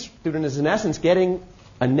LSE student is in essence getting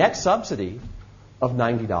a net subsidy of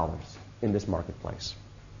 $90. in this marketplace.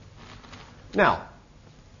 Now,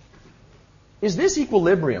 is this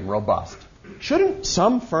equilibrium robust? Shouldn't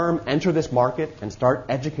some firm enter this market and start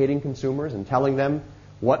educating consumers and telling them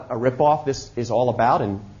what a ripoff this is all about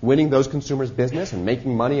and winning those consumers' business and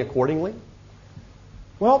making money accordingly?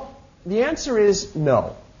 Well, the answer is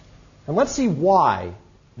no. And let's see why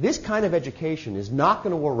this kind of education is not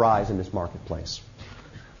going to arise in this marketplace.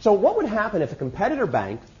 So what would happen if a competitor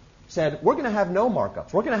bank said, we're going to have no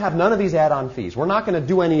markups, we're going to have none of these add-on fees, we're not going to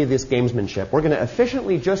do any of this gamesmanship, we're going to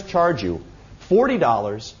efficiently just charge you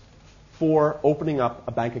 $40 for opening up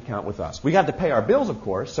a bank account with us. We got to pay our bills, of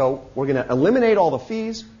course, so we're going to eliminate all the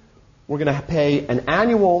fees. We're going to pay an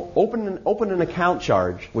annual open an account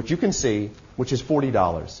charge, which you can see, which is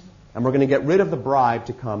 $40. And we're going to get rid of the bribe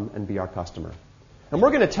to come and be our customer. And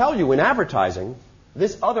we're going to tell you in advertising,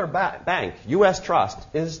 this other bank, U.S. Trust,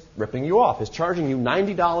 is ripping you off, is charging you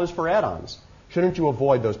 $90 for add-ons. Shouldn't you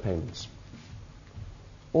avoid those payments?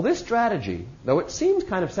 Well, this strategy, though it seems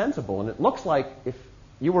kind of sensible, and it looks like if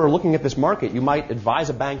you were looking at this market, you might advise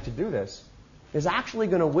a bank to do this, is actually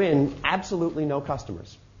going to win absolutely no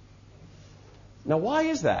customers. Now, why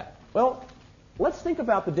is that? Well, let's think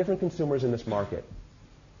about the different consumers in this market.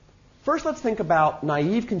 First, let's think about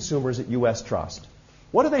naive consumers at U.S. Trust.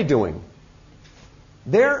 What are they doing?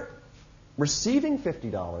 They're receiving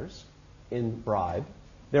 $50 in bribe.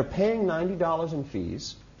 They're paying $90 in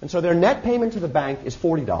fees. And so their net payment to the bank is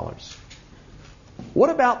 $40. What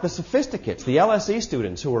about the sophisticates, the LSE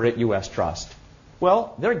students who are at U.S. Trust?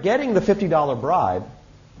 Well, they're getting the $50 bribe,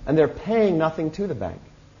 and they're paying nothing to the bank.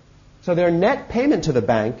 So their net payment to the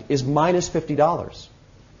bank is minus $50.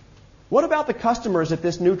 What about the customers at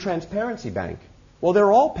this new transparency bank? Well,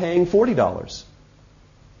 they're all paying $40.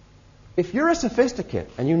 If you're a sophisticate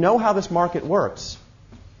and you know how this market works,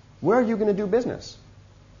 where are you going to do business?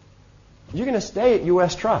 You're going to stay at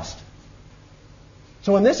U.S. Trust.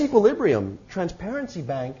 So in this equilibrium, Transparency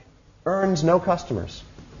Bank earns no customers.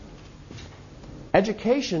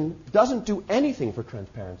 Education doesn't do anything for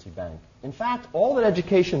Transparency Bank. In fact, all that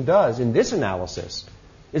education does in this analysis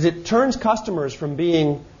is it turns customers from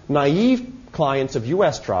being naive clients of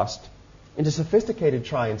U.S. Trust into sophisticated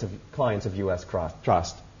clients of U.S.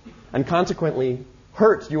 Trust, and consequently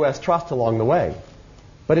hurts U.S. Trust along the way.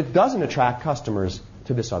 But it doesn't attract customers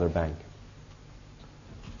to this other bank.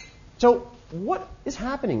 So what is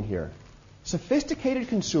happening here? Sophisticated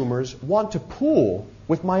consumers want to pool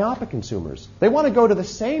with myopic consumers. They want to go to the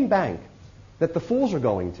same bank that the fools are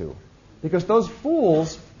going to, because those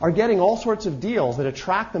fools are getting all sorts of deals that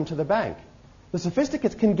attract them to the bank. The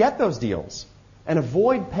sophisticates can get those deals and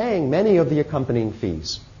avoid paying many of the accompanying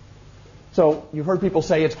fees. So you've heard people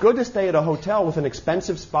say it's good to stay at a hotel with an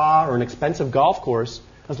expensive spa or an expensive golf course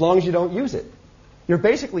as long as you don't use it. You're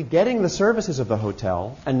basically getting the services of the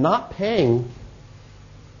hotel and not paying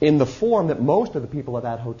in the form that most of the people at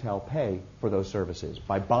that hotel pay for those services,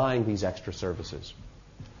 by buying these extra services.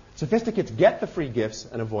 Sophisticates get the free gifts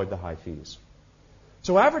and avoid the high fees.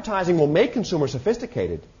 So advertising will make consumers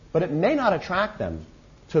sophisticated, but it may not attract them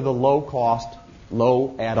to the low-cost,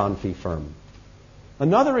 low add-on fee firm.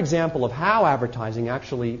 Another example of how advertising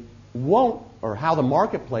actually won't, or how the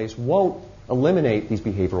marketplace won't eliminate these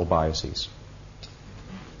behavioral biases.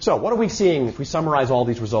 So what are we seeing if we summarize all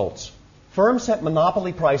these results? Firms set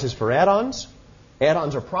monopoly prices for add-ons.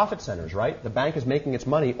 Add-ons are profit centers, right? The bank is making its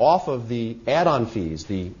money off of the add-on fees.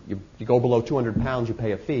 You go below 200 pounds, you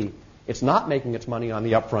pay a fee. It's not making its money on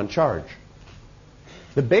the upfront charge.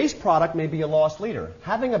 The base product may be a loss leader.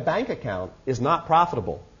 Having a bank account is not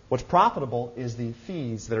profitable. What's profitable is the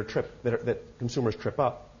fees that consumers trip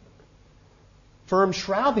up. Firms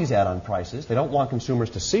shroud these add-on prices. They don't want consumers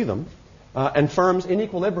to see them. And firms in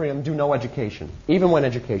equilibrium do no education, even when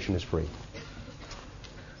education is free.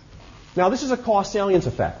 Now, this is a cost salience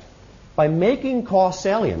effect. By making cost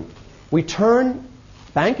salient, we turn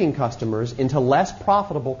banking customers into less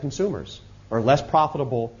profitable consumers, or less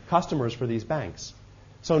profitable customers for these banks.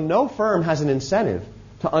 So no firm has an incentive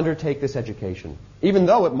to undertake this education, even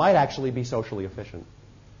though it might actually be socially efficient.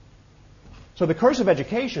 So the curse of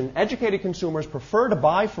education, educated consumers prefer to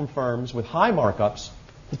buy from firms with high markups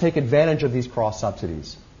to take advantage of these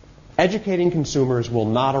cross-subsidies. Educating consumers will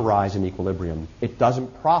not arise in equilibrium. It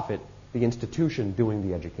doesn't profit the institution doing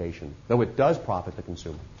the education, though it does profit the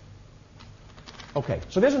consumer. Okay,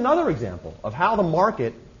 so there's another example of how the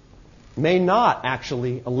market may not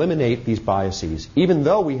actually eliminate these biases, even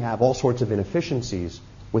though we have all sorts of inefficiencies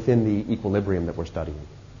within the equilibrium that we're studying.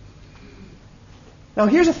 Now,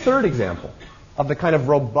 here's a third example of the kind of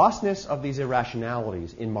robustness of these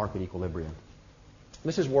irrationalities in market equilibrium.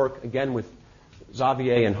 This is work, again, with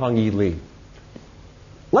Xavier and Hung-Yi Lee.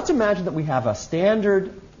 Let's imagine that we have a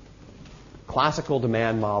standard classical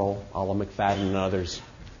demand model, a la McFadden and others,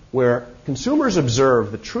 where consumers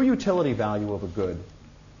observe the true utility value of a good,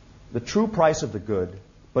 the true price of the good,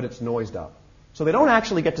 but it's noised up. So they don't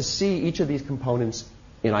actually get to see each of these components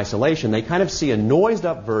in isolation. They kind of see a noised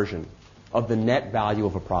up version of the net value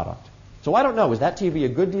of a product. So I don't know, is that TV a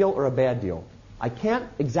good deal or a bad deal? I can't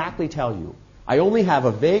exactly tell you. I only have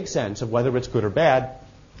a vague sense of whether it's good or bad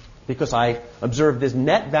because I observe this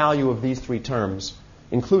net value of these three terms,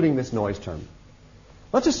 including this noise term.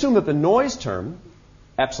 Let's assume that the noise term,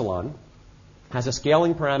 epsilon, has a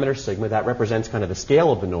scaling parameter sigma that represents kind of the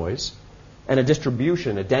scale of the noise, and a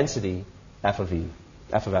distribution, a density, f of e,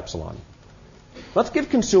 f of epsilon. Let's give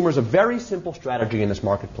consumers a very simple strategy in this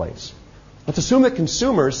marketplace. Let's assume that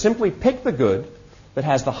consumers simply pick the good that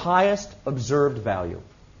has the highest observed value.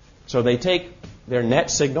 So they take their net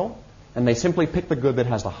signal and they simply pick the good that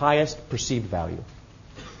has the highest perceived value.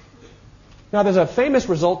 Now there's a famous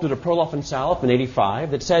result due to Perloff and Salop in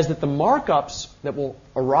 1985 that says that the markups that will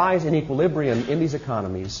arise in equilibrium in these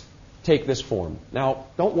economies take this form. Now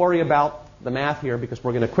don't worry about the math here because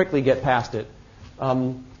we're going to quickly get past it.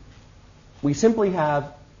 We simply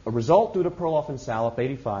have a result due to Perloff and Salop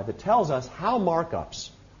 1985 that tells us how markups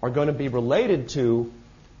are going to be related to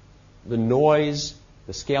the noise,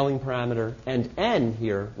 the scaling parameter, and N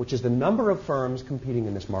here, which is the number of firms competing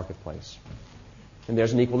in this marketplace. And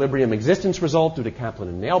there's an equilibrium existence result due to Kaplan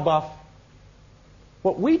and Nailbuff.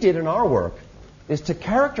 What we did in our work is to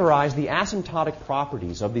characterize the asymptotic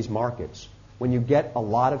properties of these markets when you get a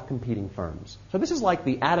lot of competing firms. So this is like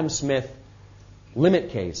the Adam Smith limit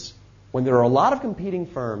case. When there are a lot of competing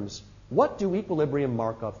firms, what do equilibrium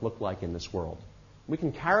markups look like in this world? We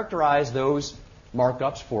can characterize those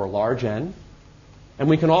markups for large N, and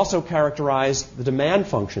we can also characterize the demand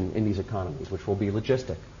function in these economies, which will be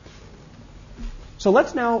logistic. So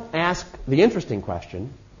let's now ask the interesting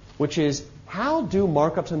question, which is, how do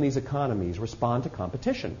markups in these economies respond to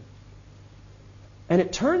competition? And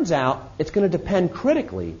it turns out it's going to depend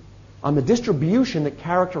critically on the distribution that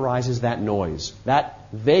characterizes that noise, that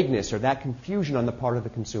vagueness or that confusion on the part of the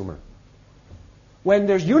consumer. When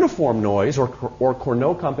there's uniform noise or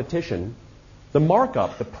Cournot competition, the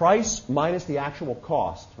markup, the price minus the actual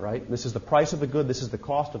cost, right? This is the price of the good, this is the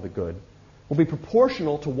cost of the good, will be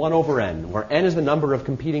proportional to 1 over n, where n is the number of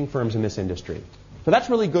competing firms in this industry. So that's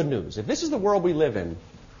really good news. If this is the world we live in,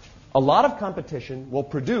 a lot of competition will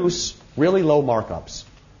produce really low markups.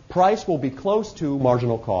 Price will be close to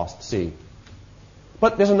marginal cost, C.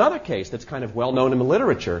 But there's another case that's kind of well known in the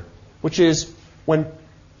literature, which is when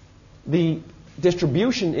the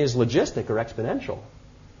distribution is logistic or exponential,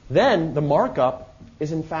 then the markup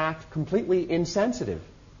is in fact completely insensitive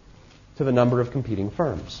to the number of competing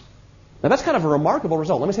firms. Now that's kind of a remarkable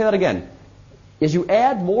result. Let me say that again. As you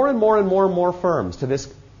add more and more and more and more firms to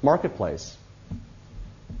this marketplace,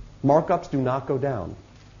 markups do not go down.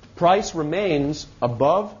 Price remains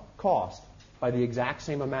above cost by the exact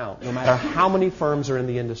same amount, no matter how many firms are in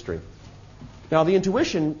the industry. Now, the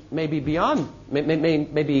intuition may be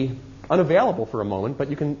may be unavailable for a moment, but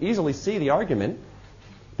you can easily see the argument.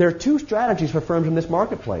 There are two strategies for firms in this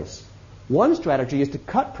marketplace. One strategy is to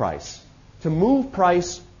cut price, to move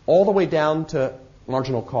price all the way down to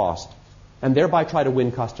marginal cost, and thereby try to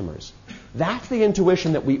win customers. That's the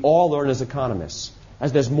intuition that we all learn as economists.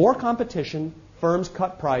 As there's more competition, firms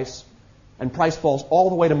cut price, and price falls all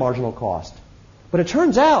the way to marginal cost. But it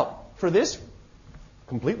turns out, for this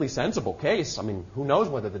completely sensible case, I mean, who knows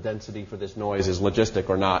whether the density for this noise is logistic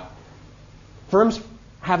or not, firms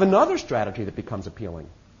have another strategy that becomes appealing,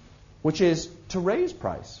 which is to raise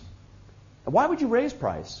price. And why would you raise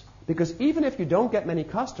price? Because even if you don't get many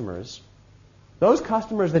customers, those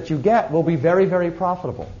customers that you get will be very, very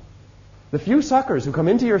profitable. The few suckers who come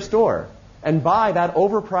into your store and buy that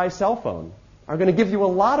overpriced cell phone are going to give you a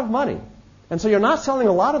lot of money. And so you're not selling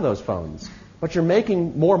a lot of those phones, but you're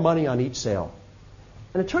making more money on each sale.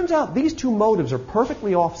 And it turns out these two motives are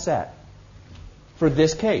perfectly offset for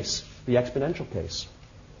this case, the exponential case.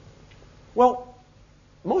 Well,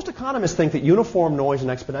 most economists think that uniform noise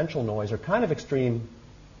and exponential noise are kind of extreme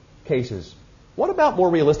cases. What about more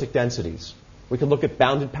realistic densities? We could look at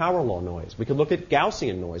bounded power law noise. We could look at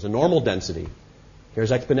Gaussian noise, a normal density.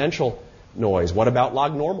 Here's exponential noise. What about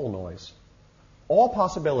log normal noise? All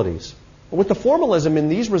possibilities. But with the formalism in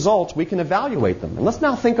these results, we can evaluate them. And let's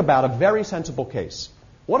now think about a very sensible case.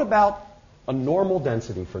 What about a normal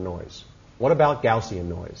density for noise? What about Gaussian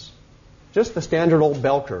noise? Just the standard old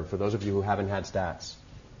bell curve for those of you who haven't had stats.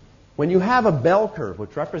 When you have a bell curve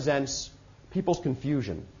which represents people's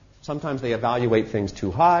confusion, sometimes they evaluate things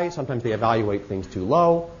too high, sometimes they evaluate things too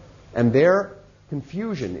low, and their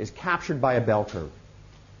confusion is captured by a bell curve.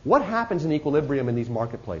 What happens in equilibrium in these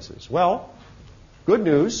marketplaces? Well, good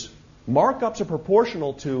news, markups are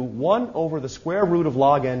proportional to 1 over the square root of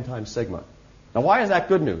log n times sigma. Now, why is that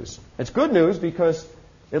good news? It's good news because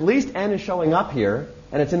at least n is showing up here,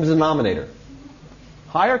 and it's in the denominator.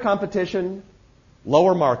 Higher competition,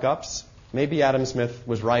 lower markups. Maybe Adam Smith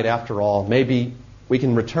was right after all. Maybe we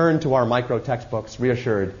can return to our micro textbooks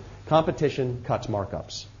reassured. Competition cuts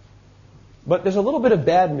markups. But there's a little bit of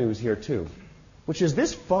bad news here too, which is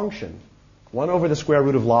this function, 1 over the square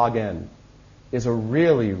root of log n, is a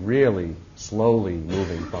really, really slowly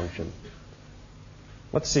moving function.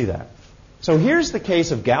 Let's see that. So here's the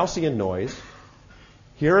case of Gaussian noise.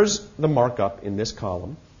 Here's the markup in this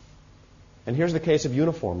column. And here's the case of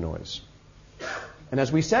uniform noise. And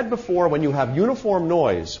as we said before, when you have uniform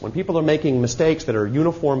noise, when people are making mistakes that are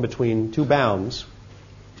uniform between two bounds,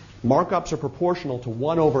 markups are proportional to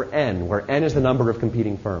 1 over n, where n is the number of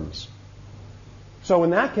competing firms. So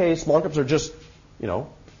in that case, markups are just,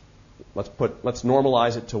 let's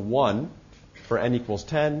normalize it to 1 for n equals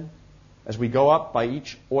 10. As we go up by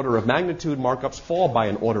each order of magnitude, markups fall by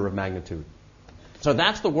an order of magnitude. So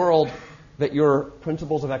that's the world that your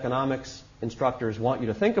principles of economics instructors want you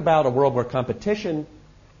to think about, a world where competition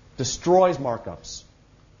destroys markups.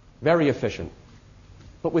 Very efficient.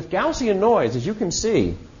 But with Gaussian noise, as you can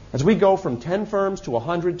see, as we go from 10 firms to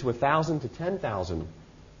 100 to 1,000 to 10,000,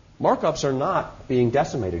 markups are not being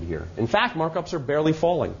decimated here. In fact, markups are barely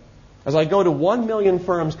falling. As I go to 1 million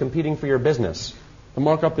firms competing for your business, the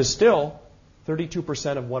markup is still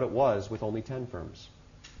 32% of what it was with only 10 firms.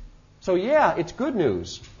 So yeah, it's good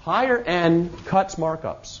news. Higher n cuts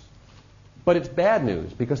markups. But it's bad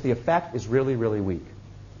news because the effect is really, really weak.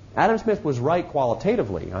 Adam Smith was right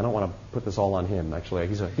qualitatively. I don't want to put this all on him, actually.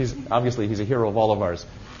 He's obviously a hero of all of ours.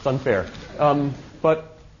 It's unfair.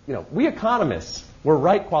 But we economists were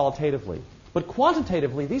right qualitatively. But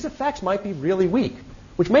quantitatively, these effects might be really weak,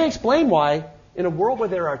 which may explain why in a world where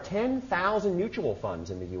there are 10,000 mutual funds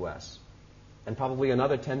in the U.S. and probably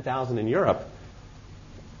another 10,000 in Europe,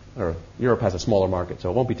 or Europe has a smaller market, so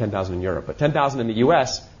it won't be 10,000 in Europe, but 10,000 in the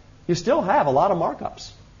U.S., you still have a lot of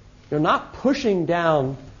markups. You're not pushing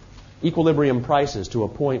down equilibrium prices to a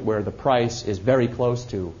point where the price is very close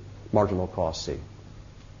to marginal cost C.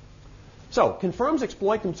 So, can firms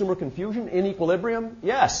exploit consumer confusion in equilibrium?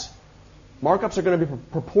 Yes. Markups are going to be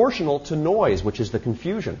proportional to noise, which is the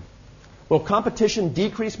confusion. Will competition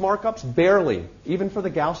decrease markups? Barely, even for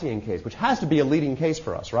the Gaussian case, which has to be a leading case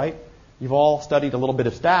for us, right? You've all studied a little bit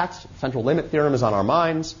of stats. Central limit theorem is on our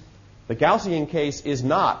minds. The Gaussian case is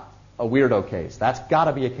not a weirdo case. That's got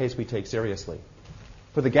to be a case we take seriously.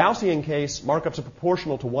 For the Gaussian case, markups are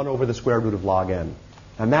proportional to 1 over the square root of log n.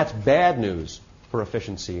 And that's bad news for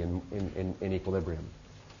efficiency in equilibrium.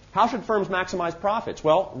 How should firms maximize profits?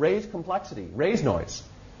 Well, raise complexity, raise noise.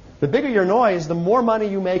 The bigger your noise, the more money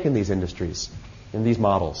you make in these industries, in these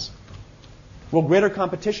models. Will greater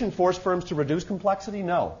competition force firms to reduce complexity?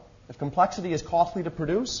 No. If complexity is costly to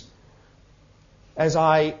produce, as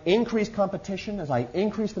I increase competition, as I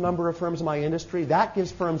increase the number of firms in my industry, that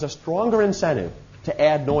gives firms a stronger incentive to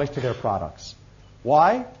add noise to their products.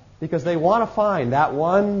 Why? Because they want to find that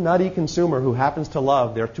one nutty consumer who happens to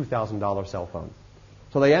love their $2,000 cell phone.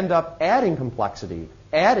 So they end up adding complexity,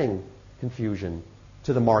 adding confusion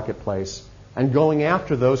to the marketplace, and going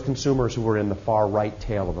after those consumers who are in the far right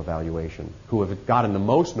tail of evaluation, who have gotten the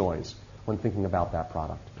most noise when thinking about that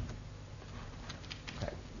product.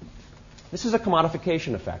 This is a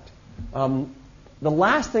commodification effect. The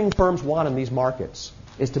last thing firms want in these markets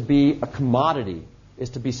is to be a commodity,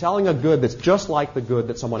 is to be selling a good that's just like the good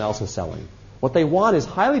that someone else is selling. What they want is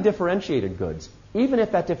highly differentiated goods, even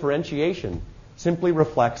if that differentiation simply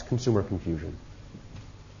reflects consumer confusion.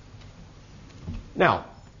 Now,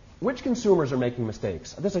 which consumers are making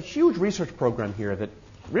mistakes? There's a huge research program here that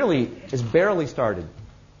really is barely started,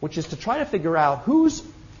 which is to try to figure out who's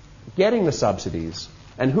getting the subsidies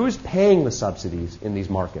and who's paying the subsidies in these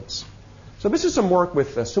markets. So this is some work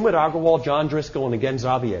with Sumit Agrawal, John Driscoll, and again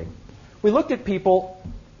Xavier. We looked at people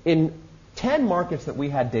in 10 markets that we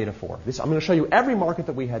had data for. I'm going to show you every market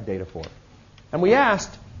that we had data for. And we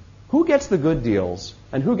asked, who gets the good deals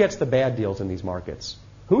and who gets the bad deals in these markets?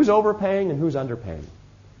 Who's overpaying and who's underpaying?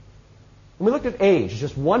 And we looked at age,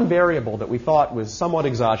 just one variable that we thought was somewhat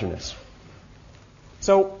exogenous.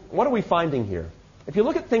 So what are we finding here? If you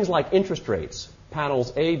look at things like interest rates,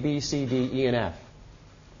 panels A, B, C, D, E, and F.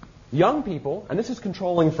 Young people, and this is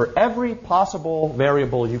controlling for every possible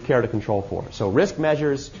variable you care to control for. So risk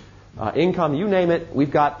measures, income, you name it,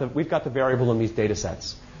 we've got the variable in these data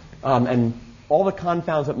sets. And all the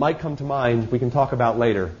confounds that might come to mind we can talk about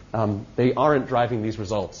later. They aren't driving these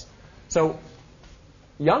results. So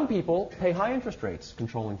young people pay high interest rates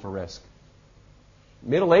controlling for risk.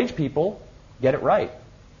 Middle-aged people get it right.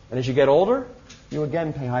 And as you get older, you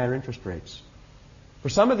again pay higher interest rates. For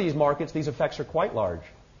some of these markets, these effects are quite large.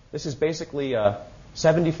 This is basically a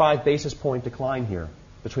 75 basis point decline here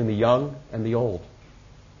between the young and the old.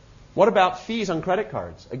 What about fees on credit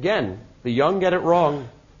cards? Again, the young get it wrong,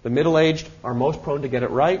 the middle-aged are most prone to get it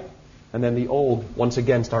right, and then the old once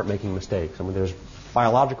again start making mistakes. I mean, there's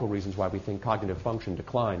biological reasons why we think cognitive function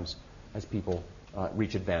declines as people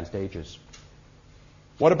reach advanced ages.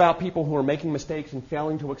 What about people who are making mistakes and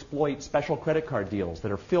failing to exploit special credit card deals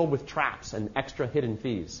that are filled with traps and extra hidden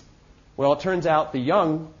fees? Well, it turns out the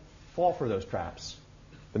young fall for those traps.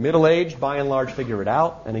 The middle-aged, by and large, figure it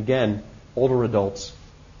out, and again, older adults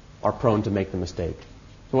are prone to make the mistake.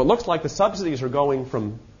 So it looks like the subsidies are going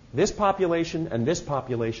from this population and this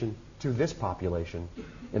population to this population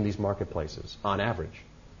in these marketplaces, on average.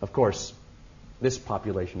 Of course, this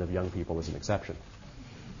population of young people is an exception.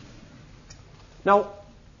 Now,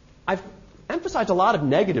 I've emphasized a lot of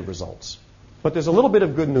negative results, but there's a little bit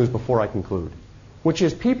of good news before I conclude, which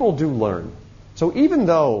is people do learn. So even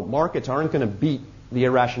though markets aren't going to beat the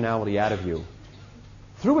irrationality out of you,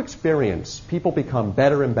 through experience, people become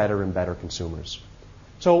better and better and better consumers.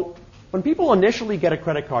 So when people initially get a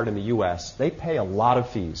credit card in the U.S., they pay a lot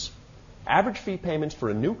of fees. Average fee payments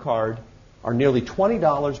for a new card are nearly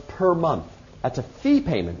 $20 per month. That's a fee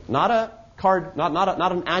payment, not a card,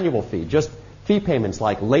 not an annual fee, just fee payments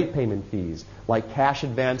like late payment fees, like cash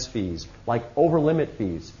advance fees, like over-limit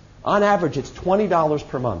fees. On average, it's $20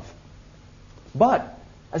 per month. But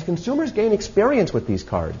as consumers gain experience with these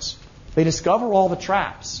cards, they discover all the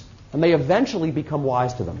traps, and they eventually become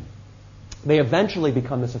wise to them. They eventually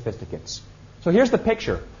become the sophisticates. So here's the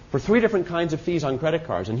picture for 3 different kinds of fees on credit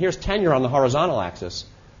cards, and here's tenure on the horizontal axis.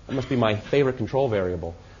 That must be my favorite control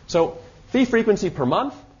variable. So fee frequency per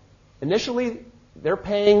month. Initially, they're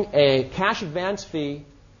paying a cash advance fee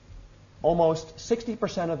almost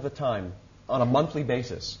 60% of the time on a monthly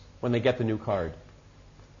basis when they get the new card.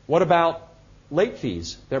 What about late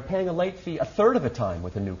fees? They're paying a late fee a third of the time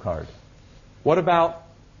with a new card. What about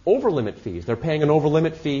over-limit fees? They're paying an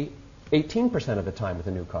over-limit fee 18% of the time with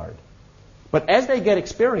a new card. But as they get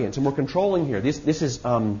experience, and we're controlling here, this is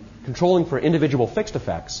controlling for individual fixed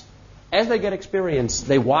effects. As they get experience,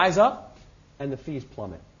 they wise up, and the fees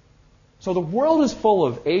plummet. So the world is full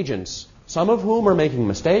of agents, some of whom are making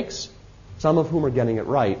mistakes, some of whom are getting it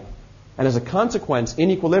right. And as a consequence,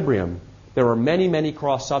 in equilibrium, there are many, many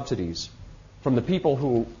cross-subsidies from the people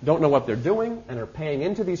who don't know what they're doing and are paying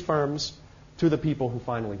into these firms to the people who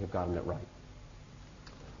finally have gotten it right.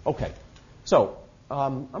 Okay, so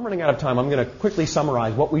I'm running out of time. I'm going to quickly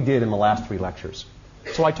summarize what we did in the last 3 lectures.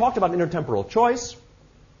 So I talked about intertemporal choice.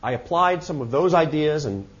 I applied some of those ideas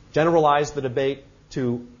and generalized the debate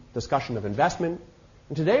to discussion of investment.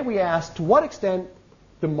 And today we asked, to what extent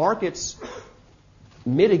do markets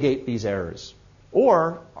mitigate these errors?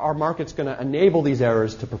 Or are markets going to enable these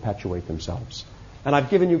errors to perpetuate themselves? And I've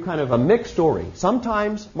given you kind of a mixed story.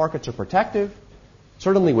 Sometimes markets are protective.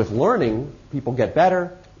 Certainly with learning, people get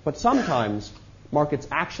better. But sometimes markets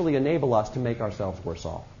actually enable us to make ourselves worse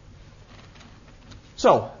off.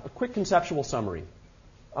 So, a quick conceptual summary.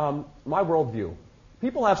 My worldview.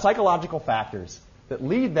 People have psychological factors that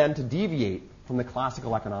lead them to deviate from the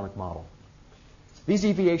classical economic model. These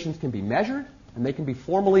deviations can be measured, and they can be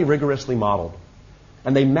formally, rigorously modeled.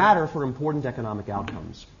 And they matter for important economic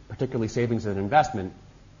outcomes, particularly savings and investment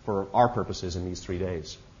for our purposes in these 3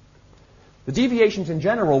 days. The deviations in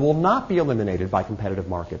general will not be eliminated by competitive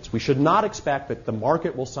markets. We should not expect that the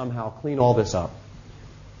market will somehow clean all this up.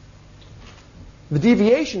 The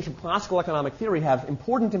deviations from classical economic theory have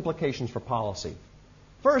important implications for policy.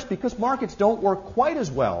 First, because markets don't work quite as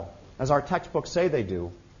well as our textbooks say they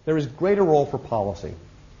do, there is greater role for policy.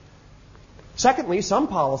 Secondly, some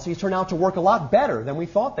policies turn out to work a lot better than we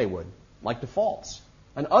thought they would, like defaults.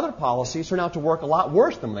 And other policies turn out to work a lot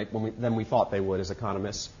worse than we thought they would as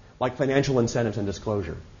economists, like financial incentives and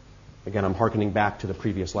disclosure. Again, I'm hearkening back to the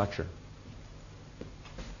previous lecture.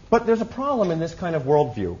 But there's a problem in this kind of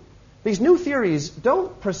worldview. These new theories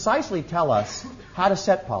don't precisely tell us how to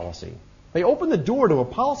set policy. They open the door to a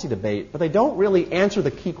policy debate, but they don't really answer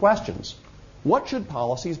the key questions. What should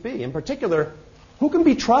policies be? In particular, who can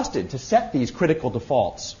be trusted to set these critical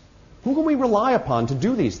defaults? Who can we rely upon to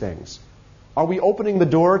do these things? Are we opening the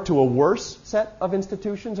door to a worse set of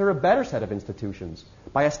institutions or a better set of institutions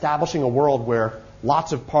by establishing a world where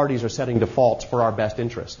lots of parties are setting defaults for our best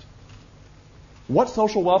interest? What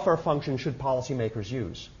social welfare function should policymakers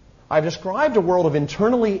use? I've described a world of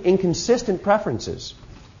internally inconsistent preferences,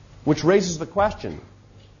 which raises the question,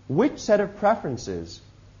 which set of preferences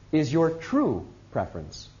is your true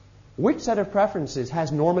preference? Which set of preferences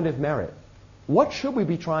has normative merit? What should we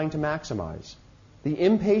be trying to maximize? The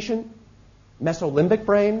impatient mesolimbic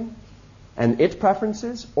brain and its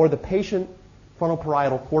preferences, or the patient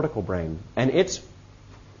frontoparietal cortical brain and its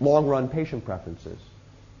long-run patient preferences?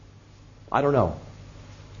 I don't know.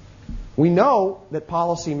 We know that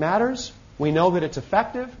policy matters. We know that it's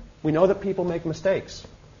effective. We know that people make mistakes.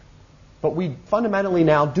 But we fundamentally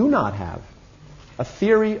now do not have a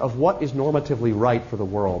theory of what is normatively right for the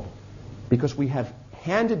world, because we have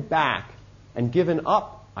handed back and given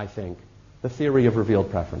up, I think, the theory of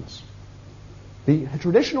revealed preference. The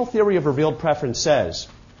traditional theory of revealed preference says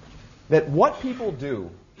that what people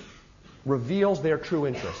do reveals their true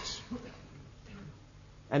interests.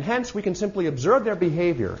 And hence we can simply observe their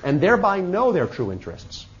behavior and thereby know their true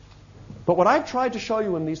interests. But what I've tried to show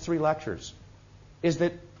you in these 3 lectures is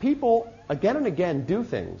that people again and again do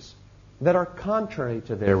things that are contrary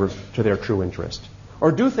to their true interest,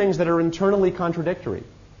 or do things that are internally contradictory.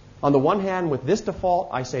 On the one hand, with this default,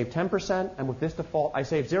 I save 10%, and with this default, I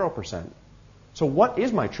save 0%. So what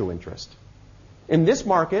is my true interest? In this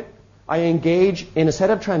market, I engage in a set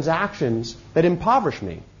of transactions that impoverish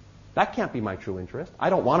me. That can't be my true interest. I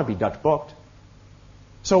don't want to be Dutch booked.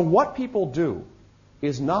 So what people do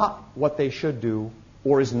is not what they should do,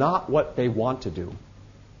 or is not what they want to do.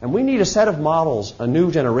 And we need a set of models, a new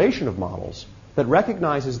generation of models, that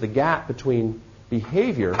recognizes the gap between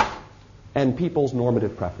behavior and people's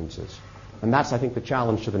normative preferences. And that's, I think, the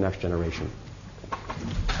challenge to the next generation.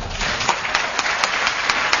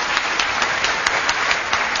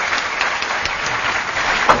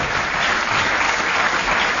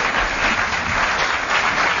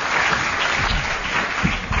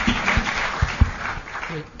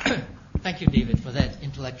 Thank you, David, for that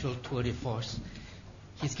intellectual tour de force.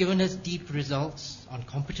 He's given us deep results on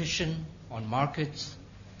competition, on markets,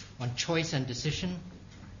 on choice and decision.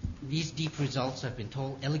 These deep results have been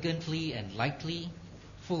told elegantly and lightly,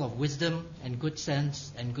 full of wisdom and good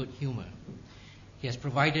sense and good humor. He has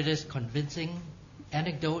provided us convincing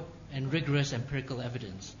anecdote and rigorous empirical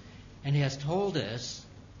evidence. And he has told us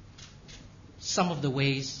some of the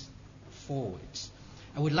ways forwards.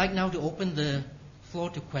 I would like now to open the floor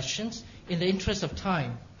to questions. In the interest of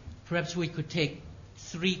time, perhaps we could take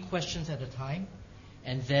 3 questions at a time,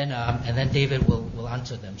 and then David will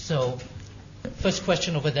answer them. So, first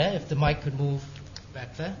question over there, if the mic could move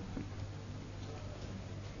back there.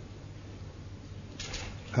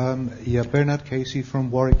 Bernard Casey from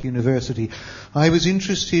Warwick University. I was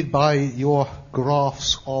interested by your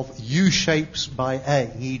graphs of U-shapes by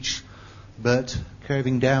age, but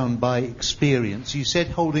curving down by experience. You said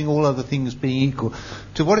holding all other things being equal.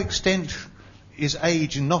 To what extent is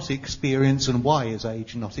age not experience, and why is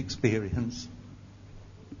age not experience?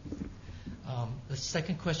 The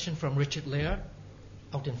second question from Richard Laird,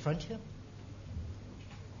 out in front here.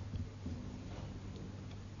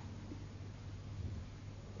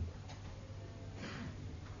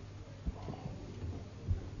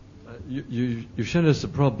 You've shown us the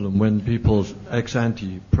problem when people's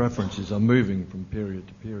ex-ante preferences are moving from period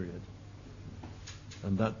to period.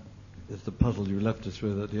 And that is the puzzle you left us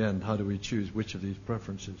with at the end. How do we choose which of these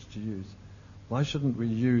preferences to use? Why shouldn't we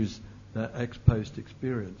use that ex-post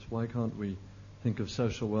experience? Why can't we think of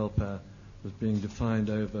social welfare as being defined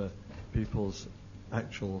over people's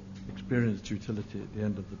actual experienced utility at the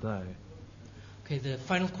end of the day? Okay, the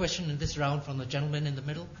final question in this round from the gentleman in the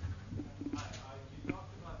middle.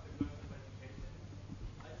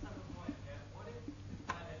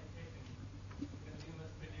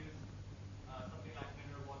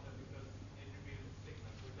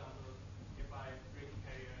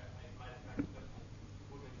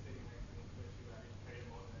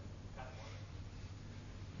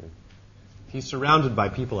 He's surrounded by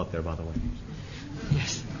people up there, by the way.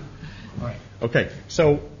 Yes. All right. Okay,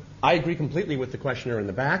 so I agree completely with the questioner in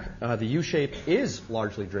the back. The U-shape is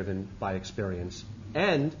largely driven by experience,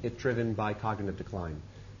 and it's driven by cognitive decline.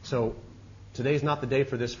 So today's not the day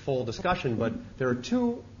for this full discussion, but there are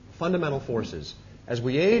 2 fundamental forces. As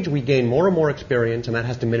we age, we gain more and more experience, and that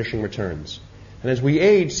has diminishing returns. And as we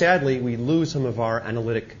age, sadly, we lose some of our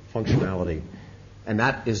analytic functionality, and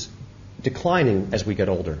that is declining as we get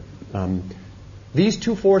older. These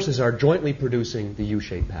 2 forces are jointly producing the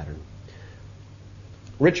U-shaped pattern.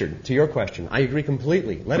 Richard, to your question, I agree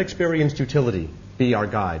completely. Let experienced utility be our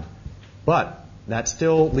guide. But that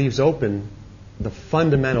still leaves open the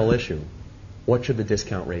fundamental issue. What should the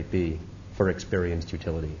discount rate be for experienced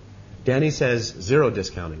utility? Danny says zero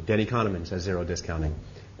discounting. Danny Kahneman says zero discounting.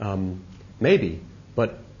 Maybe,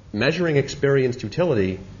 but measuring experienced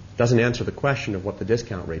utility doesn't answer the question of what the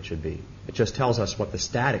discount rate should be. It just tells us what the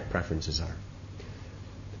static preferences are.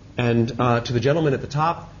 And to the gentleman at the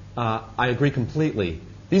top, I agree completely.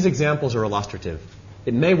 These examples are illustrative.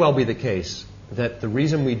 It may well be the case that the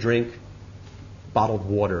reason we drink bottled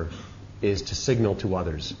water is to signal to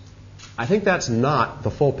others. I think that's not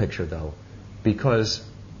the full picture, though, because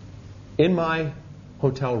in my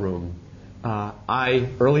hotel room, I,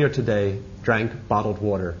 earlier today, drank bottled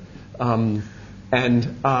water. And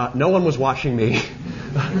no one was watching me.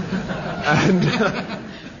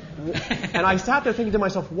 And I sat there thinking to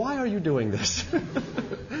myself, why are you doing this?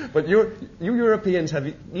 But you Europeans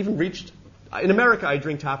have even reached... In America, I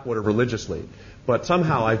drink tap water religiously, but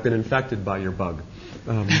somehow I've been infected by your bug.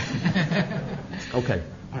 Okay.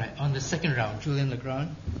 All right, on the second round, Julian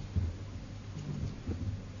Legrand.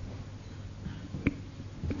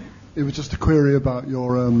 It was just a query about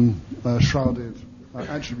your shrouded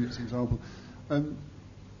attributes example.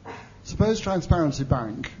 Suppose Transparency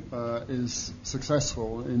Bank is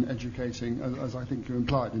successful in educating, as I think you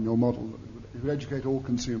implied in your model, it would educate all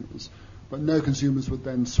consumers, but no consumers would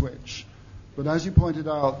then switch. But as you pointed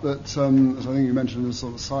out, that as I think you mentioned as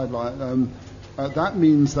sort of sideline, that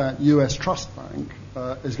means that US Trust Bank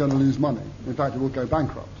is going to lose money. In fact, it will go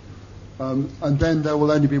bankrupt. And then there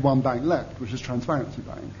will only be one bank left, which is Transparency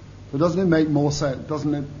Bank. So doesn't it make more sense?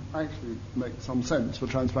 Doesn't it actually make some sense for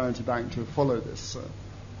Transparency Bank to follow this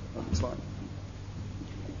slide?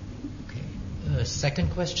 Okay.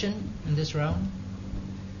 Second question in this round?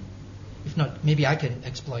 If not, maybe I can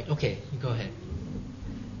exploit. Okay, you go ahead.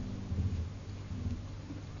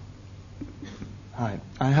 Hi.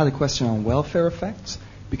 I had a question on welfare effects,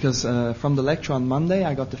 because from the lecture on Monday,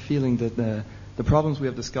 I got the feeling that the problems we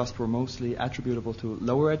have discussed were mostly attributable to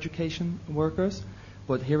lower education workers.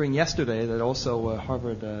 But hearing yesterday that also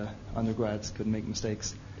Harvard undergrads could make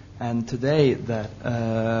mistakes, and today that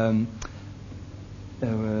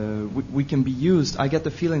we can be used, I get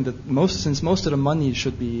the feeling that since most of the money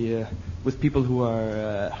should be with people who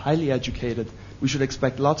are highly educated, we should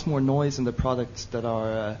expect lots more noise in the products that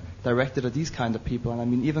are directed at these kind of people. And I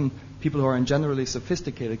mean, even people who are generally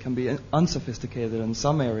sophisticated can be unsophisticated in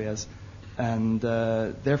some areas, and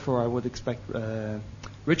therefore I would expect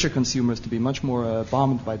richer consumers to be much more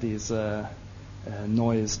bombed by these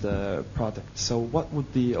noised products. So what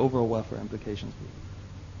would the overall welfare implications be?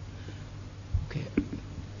 Okay.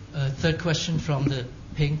 Third question from the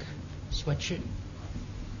pink sweatshirt.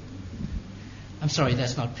 I'm sorry,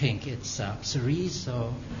 that's not pink. It's cerise. So,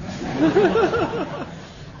 all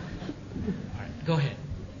right, go ahead.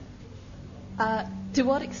 To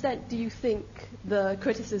what extent do you think the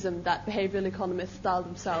criticism that behavioral economists style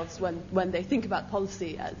themselves when they think about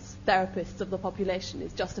policy as therapists of the population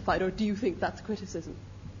is justified, or do you think that's a criticism?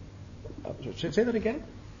 Say that again?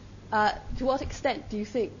 To what extent do you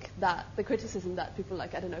think that the criticism that people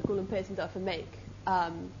like, Gulen Pesendorfer make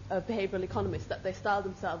of behavioral economists, that they style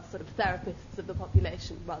themselves sort of therapists of the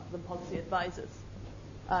population rather than policy advisors,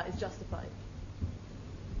 is justified?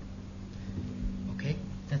 Okay,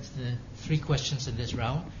 that's the three questions in this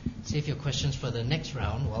round. Save your questions for the next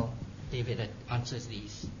round while David answers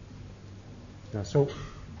these. Yeah, so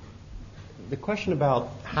the question about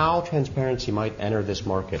how transparency might enter this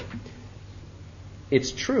market.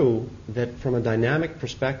 It's true that from a dynamic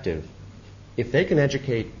perspective, if they can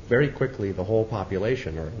educate very quickly the whole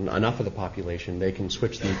population, or enough of the population, they can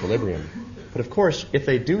switch the equilibrium. But of course, if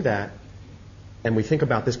they do that, and we think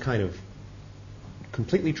about this kind of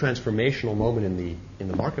completely transformational moment in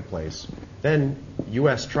the marketplace, then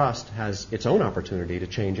U.S. Trust has its own opportunity to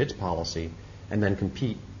change its policy and then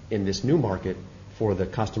compete in this new market for the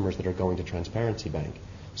customers that are going to Transparency Bank.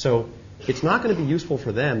 So it's not going to be useful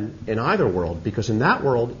for them in either world, because in that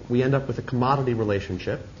world we end up with a commodity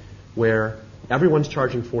relationship where everyone's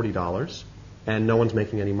charging $40 and no one's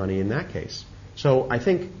making any money in that case. So I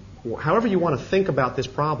think however you want to think about this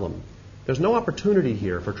problem, there's no opportunity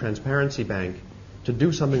here for Transparency Bank to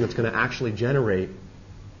do something that's going to actually generate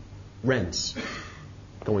rents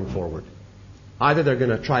going forward. Either they're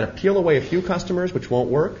going to try to peel away a few customers, which won't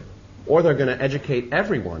work, or they're going to educate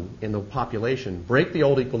everyone in the population, break the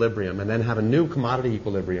old equilibrium, and then have a new commodity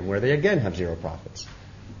equilibrium where they again have zero profits.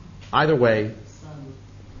 Either way,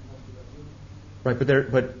 right?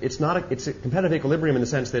 But it's a competitive equilibrium in the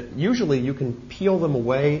sense that usually you can peel them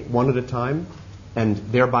away one at a time, and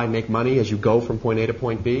thereby make money as you go from point A to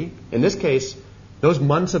point B. In this case, those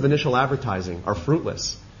months of initial advertising are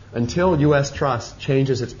fruitless until U.S. Trust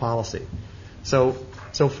changes its policy. So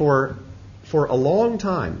for a long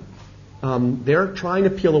time, they're trying to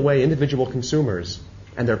peel away individual consumers,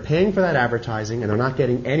 and they're paying for that advertising, and they're not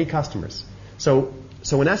getting any customers. So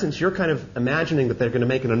in essence, you're kind of imagining that they're going to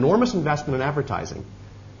make an enormous investment in advertising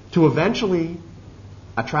to eventually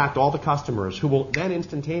attract all the customers who will then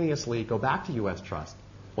instantaneously go back to U.S. Trust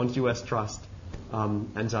once U.S. Trust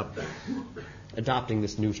ends up adopting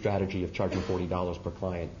this new strategy of charging $40 per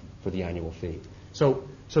client for the annual fee. So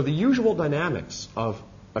the usual dynamics of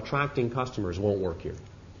attracting customers won't work here.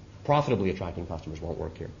 Profitably attracting customers won't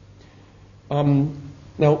work here.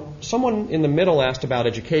 Now, someone in the middle asked about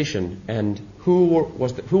education and who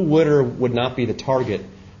would or would not be the target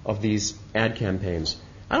of these ad campaigns.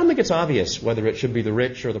 I don't think it's obvious whether it should be the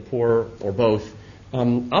rich or the poor or both.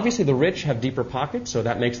 Obviously, the rich have deeper pockets, so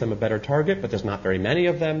that makes them a better target, but there's not very many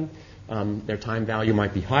of them. Their time value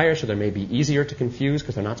might be higher, so they may be easier to confuse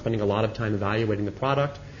because they're not spending a lot of time evaluating the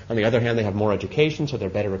product. On the other hand, they have more education, so they're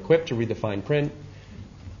better equipped to read the fine print.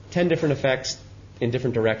 10 different effects in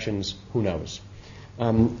different directions, who knows?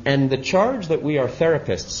 And the charge that we are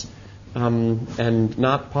therapists and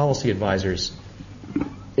not policy advisors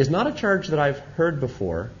is not a charge that I've heard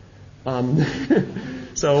before.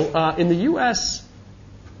 So in the U.S.,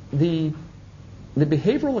 the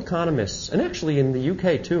behavioral economists, and actually in the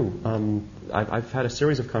U.K. too, I've had a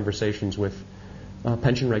series of conversations with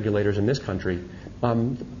pension regulators in this country.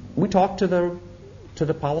 We talk to the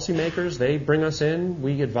policymakers. They bring us in,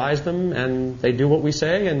 we advise them, and they do what we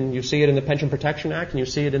say, and you see it in the Pension Protection Act, and you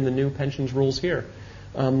see it in the new pensions rules here.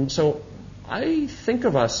 So I think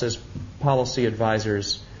of us as policy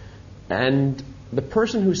advisors, and the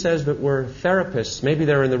person who says that we're therapists, maybe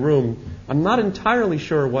they're in the room, I'm not entirely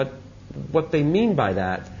sure what they mean by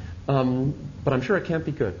that, but I'm sure it can't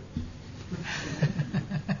be good.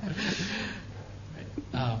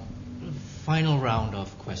 Final round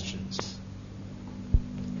of questions.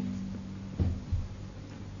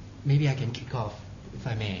 Maybe I can kick off, if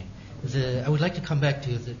I may. I would like to come back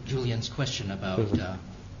to Julian's question about... okay,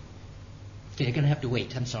 you're going to have to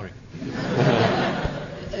wait. I'm sorry.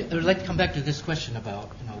 I would like to come back to this question about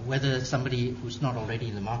whether somebody who's not already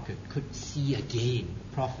in the market could see a gain,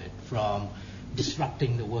 profit, from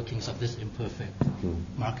disrupting the workings of this imperfect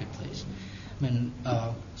marketplace. I mean,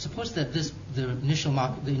 suppose that the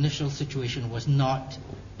initial situation was not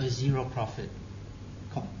a zero profit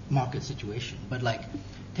market situation, but like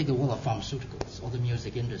take the world of pharmaceuticals or the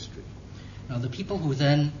music industry. Now, the people who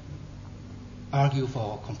then argue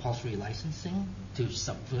for compulsory licensing to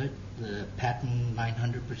subvert the patent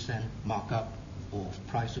 900% markup of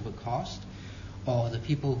price over cost, or the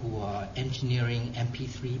people who are engineering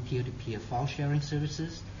MP3 peer-to-peer file sharing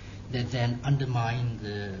services that then undermine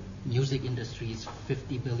the music industry's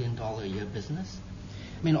 $50 billion a year business.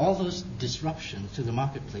 I mean, all those disruptions to the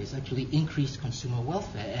marketplace actually increased consumer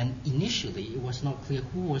welfare, and initially it was not clear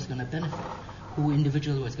who was going to benefit, who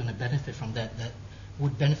individually was going to benefit from that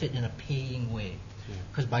would benefit in a paying way.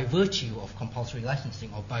 Because by virtue of compulsory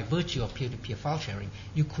licensing or by virtue of peer-to-peer file sharing,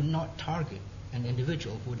 you could not target an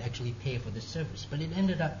individual who would actually pay for this service. But it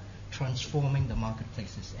ended up transforming the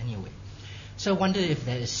marketplaces anyway. So I wonder if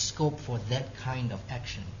there is scope for that kind of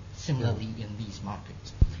action similarly in these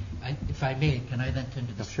markets. If I may, can I then turn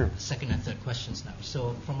to the second and third questions now?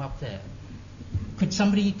 So from up there, could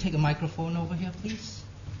somebody take a microphone over here, please?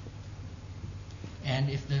 And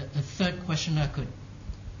if the third questioner could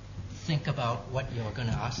think about what you're going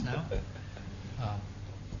to ask now.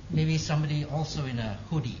 Maybe somebody also in a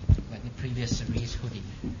hoodie, like the previous Cerise hoodie.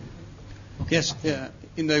 Okay. Yes,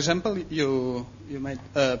 in the example you made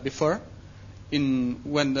before,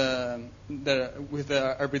 with the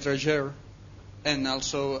arbitrageur and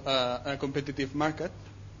also a competitive market,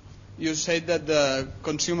 you said that the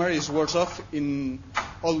consumer is worse off in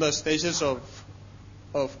all the stages of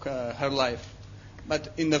her life.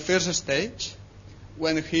 But in the first stage,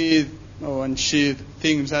 when he or she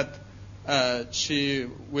thinks that she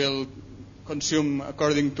will consume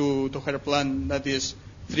according to her plan, that is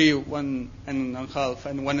 3, 1.5,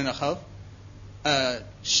 and 1.5,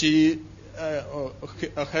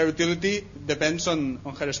 her utility depends on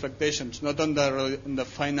her expectations, not on the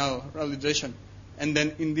final realization. And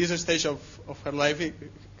then in this stage of her life,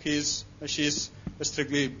 she's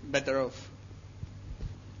strictly better off.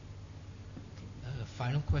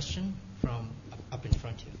 Final question from up in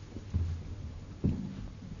front here.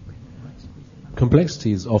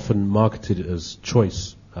 Complexity is often marketed as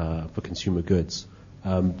choice for consumer goods.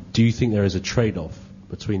 Do you think there is a trade-off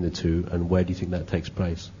between the two, and where do you think that takes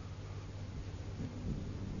place?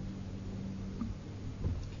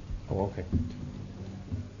 Oh, okay.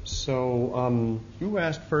 So you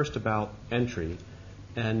asked first about entry,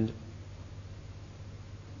 and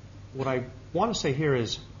what I want to say here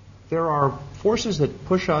is there are forces that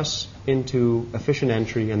push us into efficient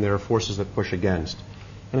entry and there are forces that push against.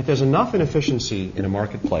 And if there's enough inefficiency in a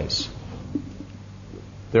marketplace,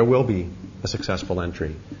 there will be a successful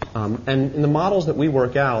entry. And in the models that we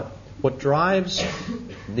work out, what drives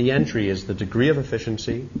the entry is the degree of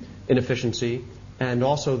inefficiency, and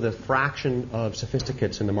also the fraction of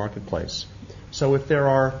sophisticates in the marketplace. So if there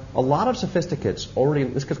are a lot of sophisticates already,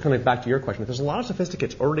 this gets kind of back to your question, if there's a lot of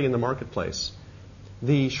sophisticates already in the marketplace,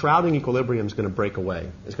 the shrouding equilibrium is going to break away.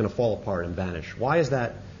 It's going to fall apart and vanish. Why is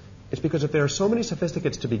that? It's because if there are so many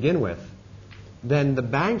sophisticates to begin with, then the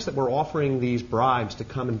banks that were offering these bribes to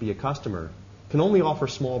come and be a customer can only offer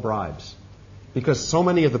small bribes, because so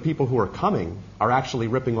many of the people who are coming are actually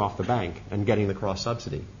ripping off the bank and getting the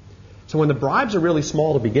cross-subsidy. So when the bribes are really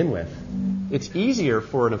small to begin with, it's easier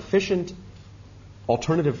for an efficient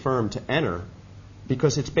alternative firm to enter,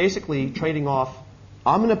 because it's basically trading off,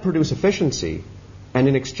 I'm going to produce efficiency, and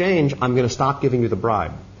in exchange, I'm going to stop giving you the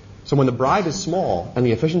bribe. So when the bribe is small and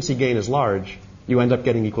the efficiency gain is large, you end up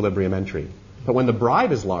getting equilibrium entry. But when the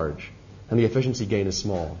bribe is large and the efficiency gain is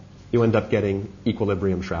small, you end up getting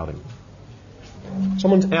equilibrium shrouding.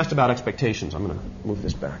 Someone's asked about expectations. I'm going to move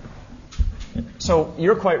this back. So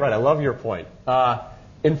you're quite right. I love your point.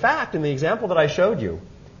 In fact, in the example that I showed you,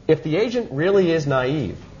 if the agent really is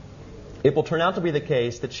naive, it will turn out to be the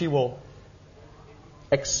case that she will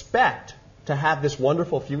expect to have this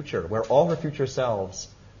wonderful future where all her future selves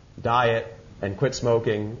diet and quit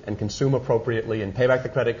smoking and consume appropriately and pay back the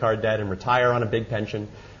credit card debt and retire on a big pension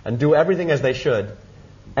and do everything as they should.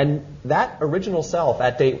 And that original self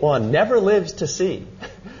at date one never lives to see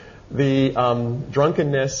the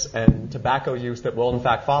drunkenness and tobacco use that will in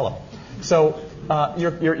fact follow. So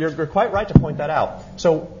you're quite right to point that out.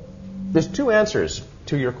 So there's two answers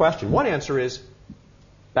to your question. One answer is,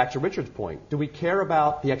 back to Richard's point, do we care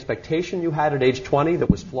about the expectation you had at age 20 that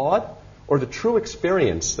was flawed, or the true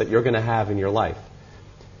experience that you're going to have in your life?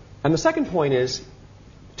 And the second point is,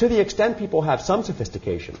 to the extent people have some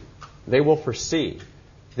sophistication, they will foresee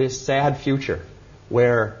this sad future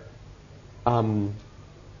where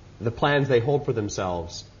the plans they hold for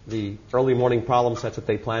themselves, the early morning problem sets that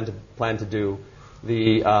they plan to do,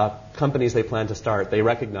 the companies they plan to start, they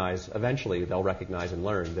recognize, eventually they'll recognize and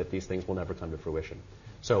learn that these things will never come to fruition.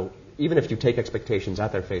 So even if you take expectations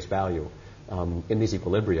at their face value, in these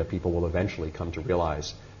equilibria, people will eventually come to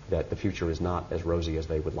realize that the future is not as rosy as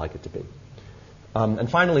they would like it to be. And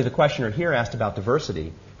finally, the questioner here asked about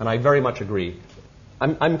diversity, and I very much agree.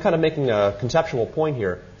 I'm kind of making a conceptual point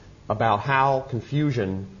here about how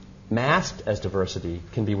confusion masked as diversity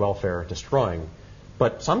can be welfare destroying.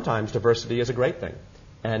 But sometimes diversity is a great thing.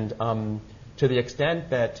 And to the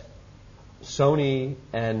extent that Sony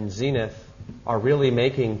and Zenith are really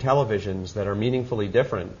making televisions that are meaningfully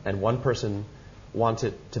different, and one person wants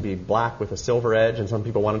it to be black with a silver edge, and some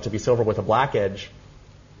people want it to be silver with a black edge,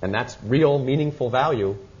 and that's real, meaningful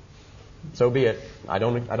value, so be it. I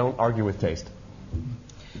don't argue with taste.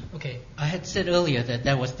 Okay, I had said earlier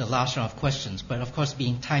that was the last round of questions, but of course,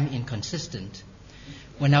 being time inconsistent,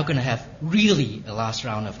 we're now going to have really a last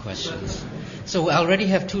round of questions. So we already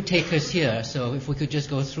have two takers here, so if we could just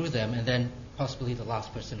go through them, and then possibly the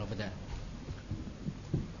last person over there.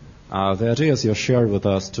 The ideas you shared with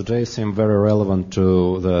us today seem very relevant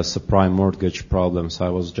to the subprime mortgage problems. I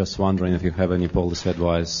was just wondering if you have any policy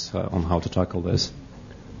advice on how to tackle this.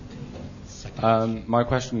 My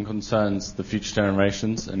question concerns the future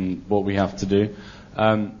generations and what we have to do.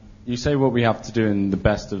 You say what we have to do in the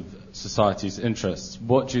best of society's interests.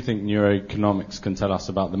 What do you think neuroeconomics can tell us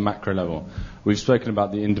about the macro level? We've spoken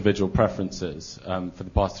about the individual preferences for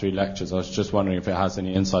the past 3 lectures. I was just wondering if it has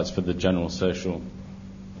any insights for the general social.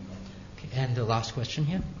 And the last question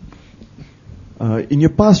here. In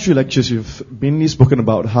your past 3 lectures, you've mainly spoken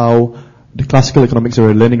about how the classical economics that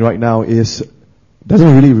we're learning right now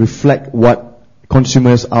doesn't really reflect what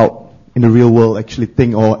consumers out in the real world actually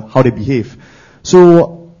think or how they behave.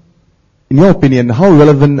 So, in your opinion, how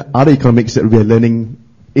relevant are the economics that we are learning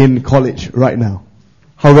in college right now?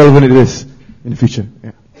 How relevant it is in the future?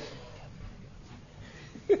 Yeah.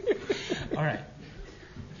 All right.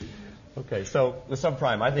 Okay, so the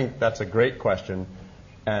subprime, I think that's a great question,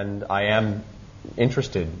 and I am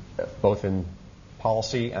interested both in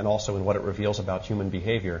policy and also in what it reveals about human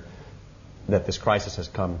behavior that this crisis has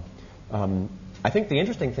come. I think the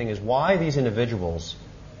interesting thing is why these individuals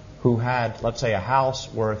who had, let's say, a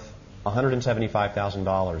house worth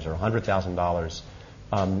 $175,000 or $100,000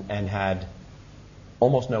 and had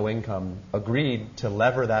almost no income agreed to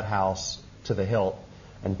lever that house to the hilt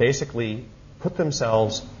and basically put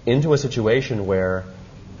themselves into a situation where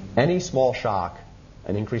any small shock,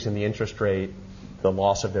 an increase in the interest rate, the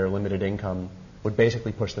loss of their limited income would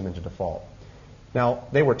basically push them into default. Now,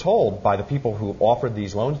 they were told by the people who offered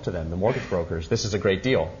these loans to them, the mortgage brokers, this is a great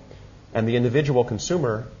deal. And the individual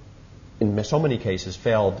consumer, in so many cases,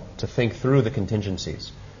 failed to think through the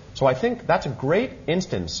contingencies. So I think that's a great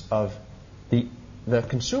instance of the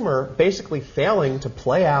consumer basically failing to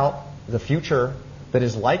play out the future that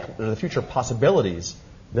is like, or the future possibilities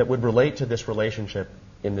that would relate to this relationship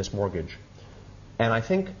in this mortgage. And I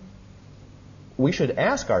think we should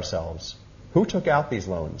ask ourselves, who took out these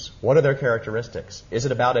loans? What are their characteristics? Is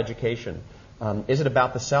it about education? Is it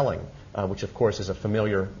about the selling, which of course is a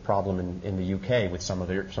familiar problem in the UK with some of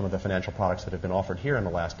the financial products that have been offered here in the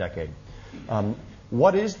last decade?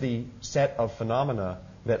 What is the set of phenomena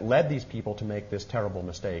that led these people to make this terrible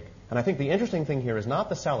mistake? And I think the interesting thing here is not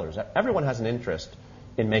the sellers. Everyone has an interest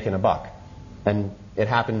in making a buck, and it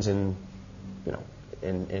happens in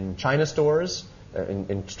China stores,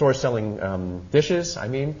 in stores selling dishes.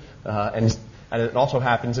 And it also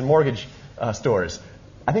happens in mortgage stores.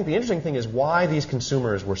 I think the interesting thing is why these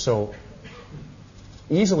consumers were so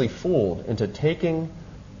easily fooled into taking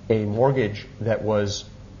a mortgage that was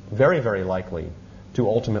very, very likely to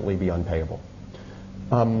ultimately be unpayable.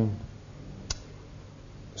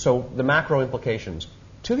 So the macro implications.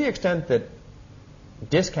 To the extent that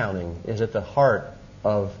discounting is at the heart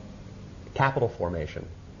of capital formation,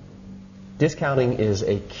 discounting is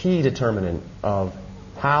a key determinant of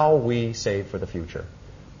how we save for the future,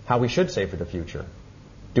 how we should save for the future.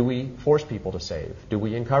 Do we force people to save? Do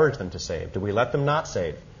we encourage them to save? Do we let them not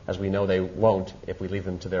save, as we know they won't if we leave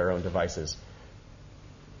them to their own devices?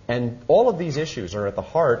 And all of these issues are at the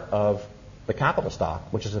heart of the capital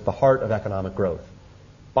stock, which is at the heart of economic growth.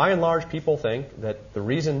 By and large, people think that the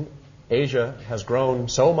reason Asia has grown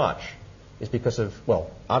so much is because of, well,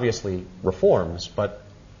 obviously reforms, but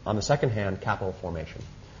on the second hand, capital formation.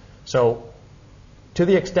 So to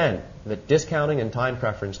the extent that discounting and time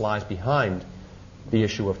preference lies behind the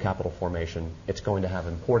issue of capital formation, it's going to have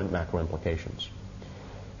important macro implications.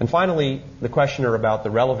 And finally, the questioner about the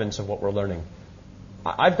relevance of what we're learning.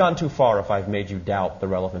 I've gone too far if I've made you doubt the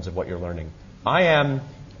relevance of what you're learning. I am,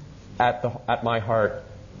 at my heart,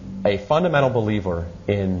 a fundamental believer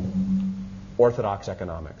in orthodox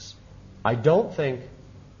economics. I don't think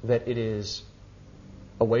that it is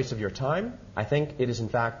a waste of your time. I think it is, in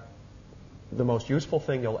fact, the most useful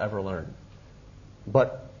thing you'll ever learn.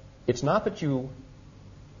 But it's not that you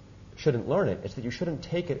shouldn't learn it, it's that you shouldn't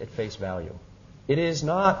take it at face value. It is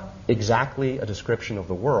not exactly a description of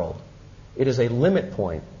the world. It is a limit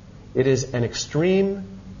point. It is an extreme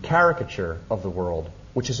caricature of the world,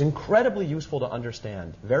 which is incredibly useful to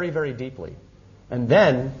understand very, very deeply, and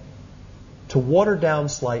then to water down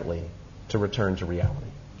slightly to return to reality.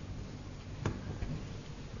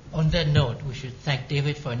 On that note, we should thank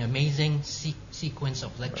David for an amazing sequence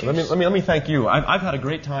of lectures. Let me thank you. I've had a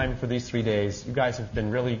great time for these 3 days. You guys have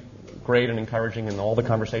been really great and encouraging in all the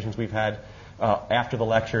conversations we've had after the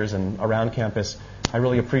lectures and around campus. I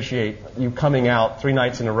really appreciate you coming out 3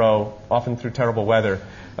 nights in a row, often through terrible weather,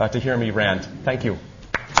 to hear me rant. Thank you.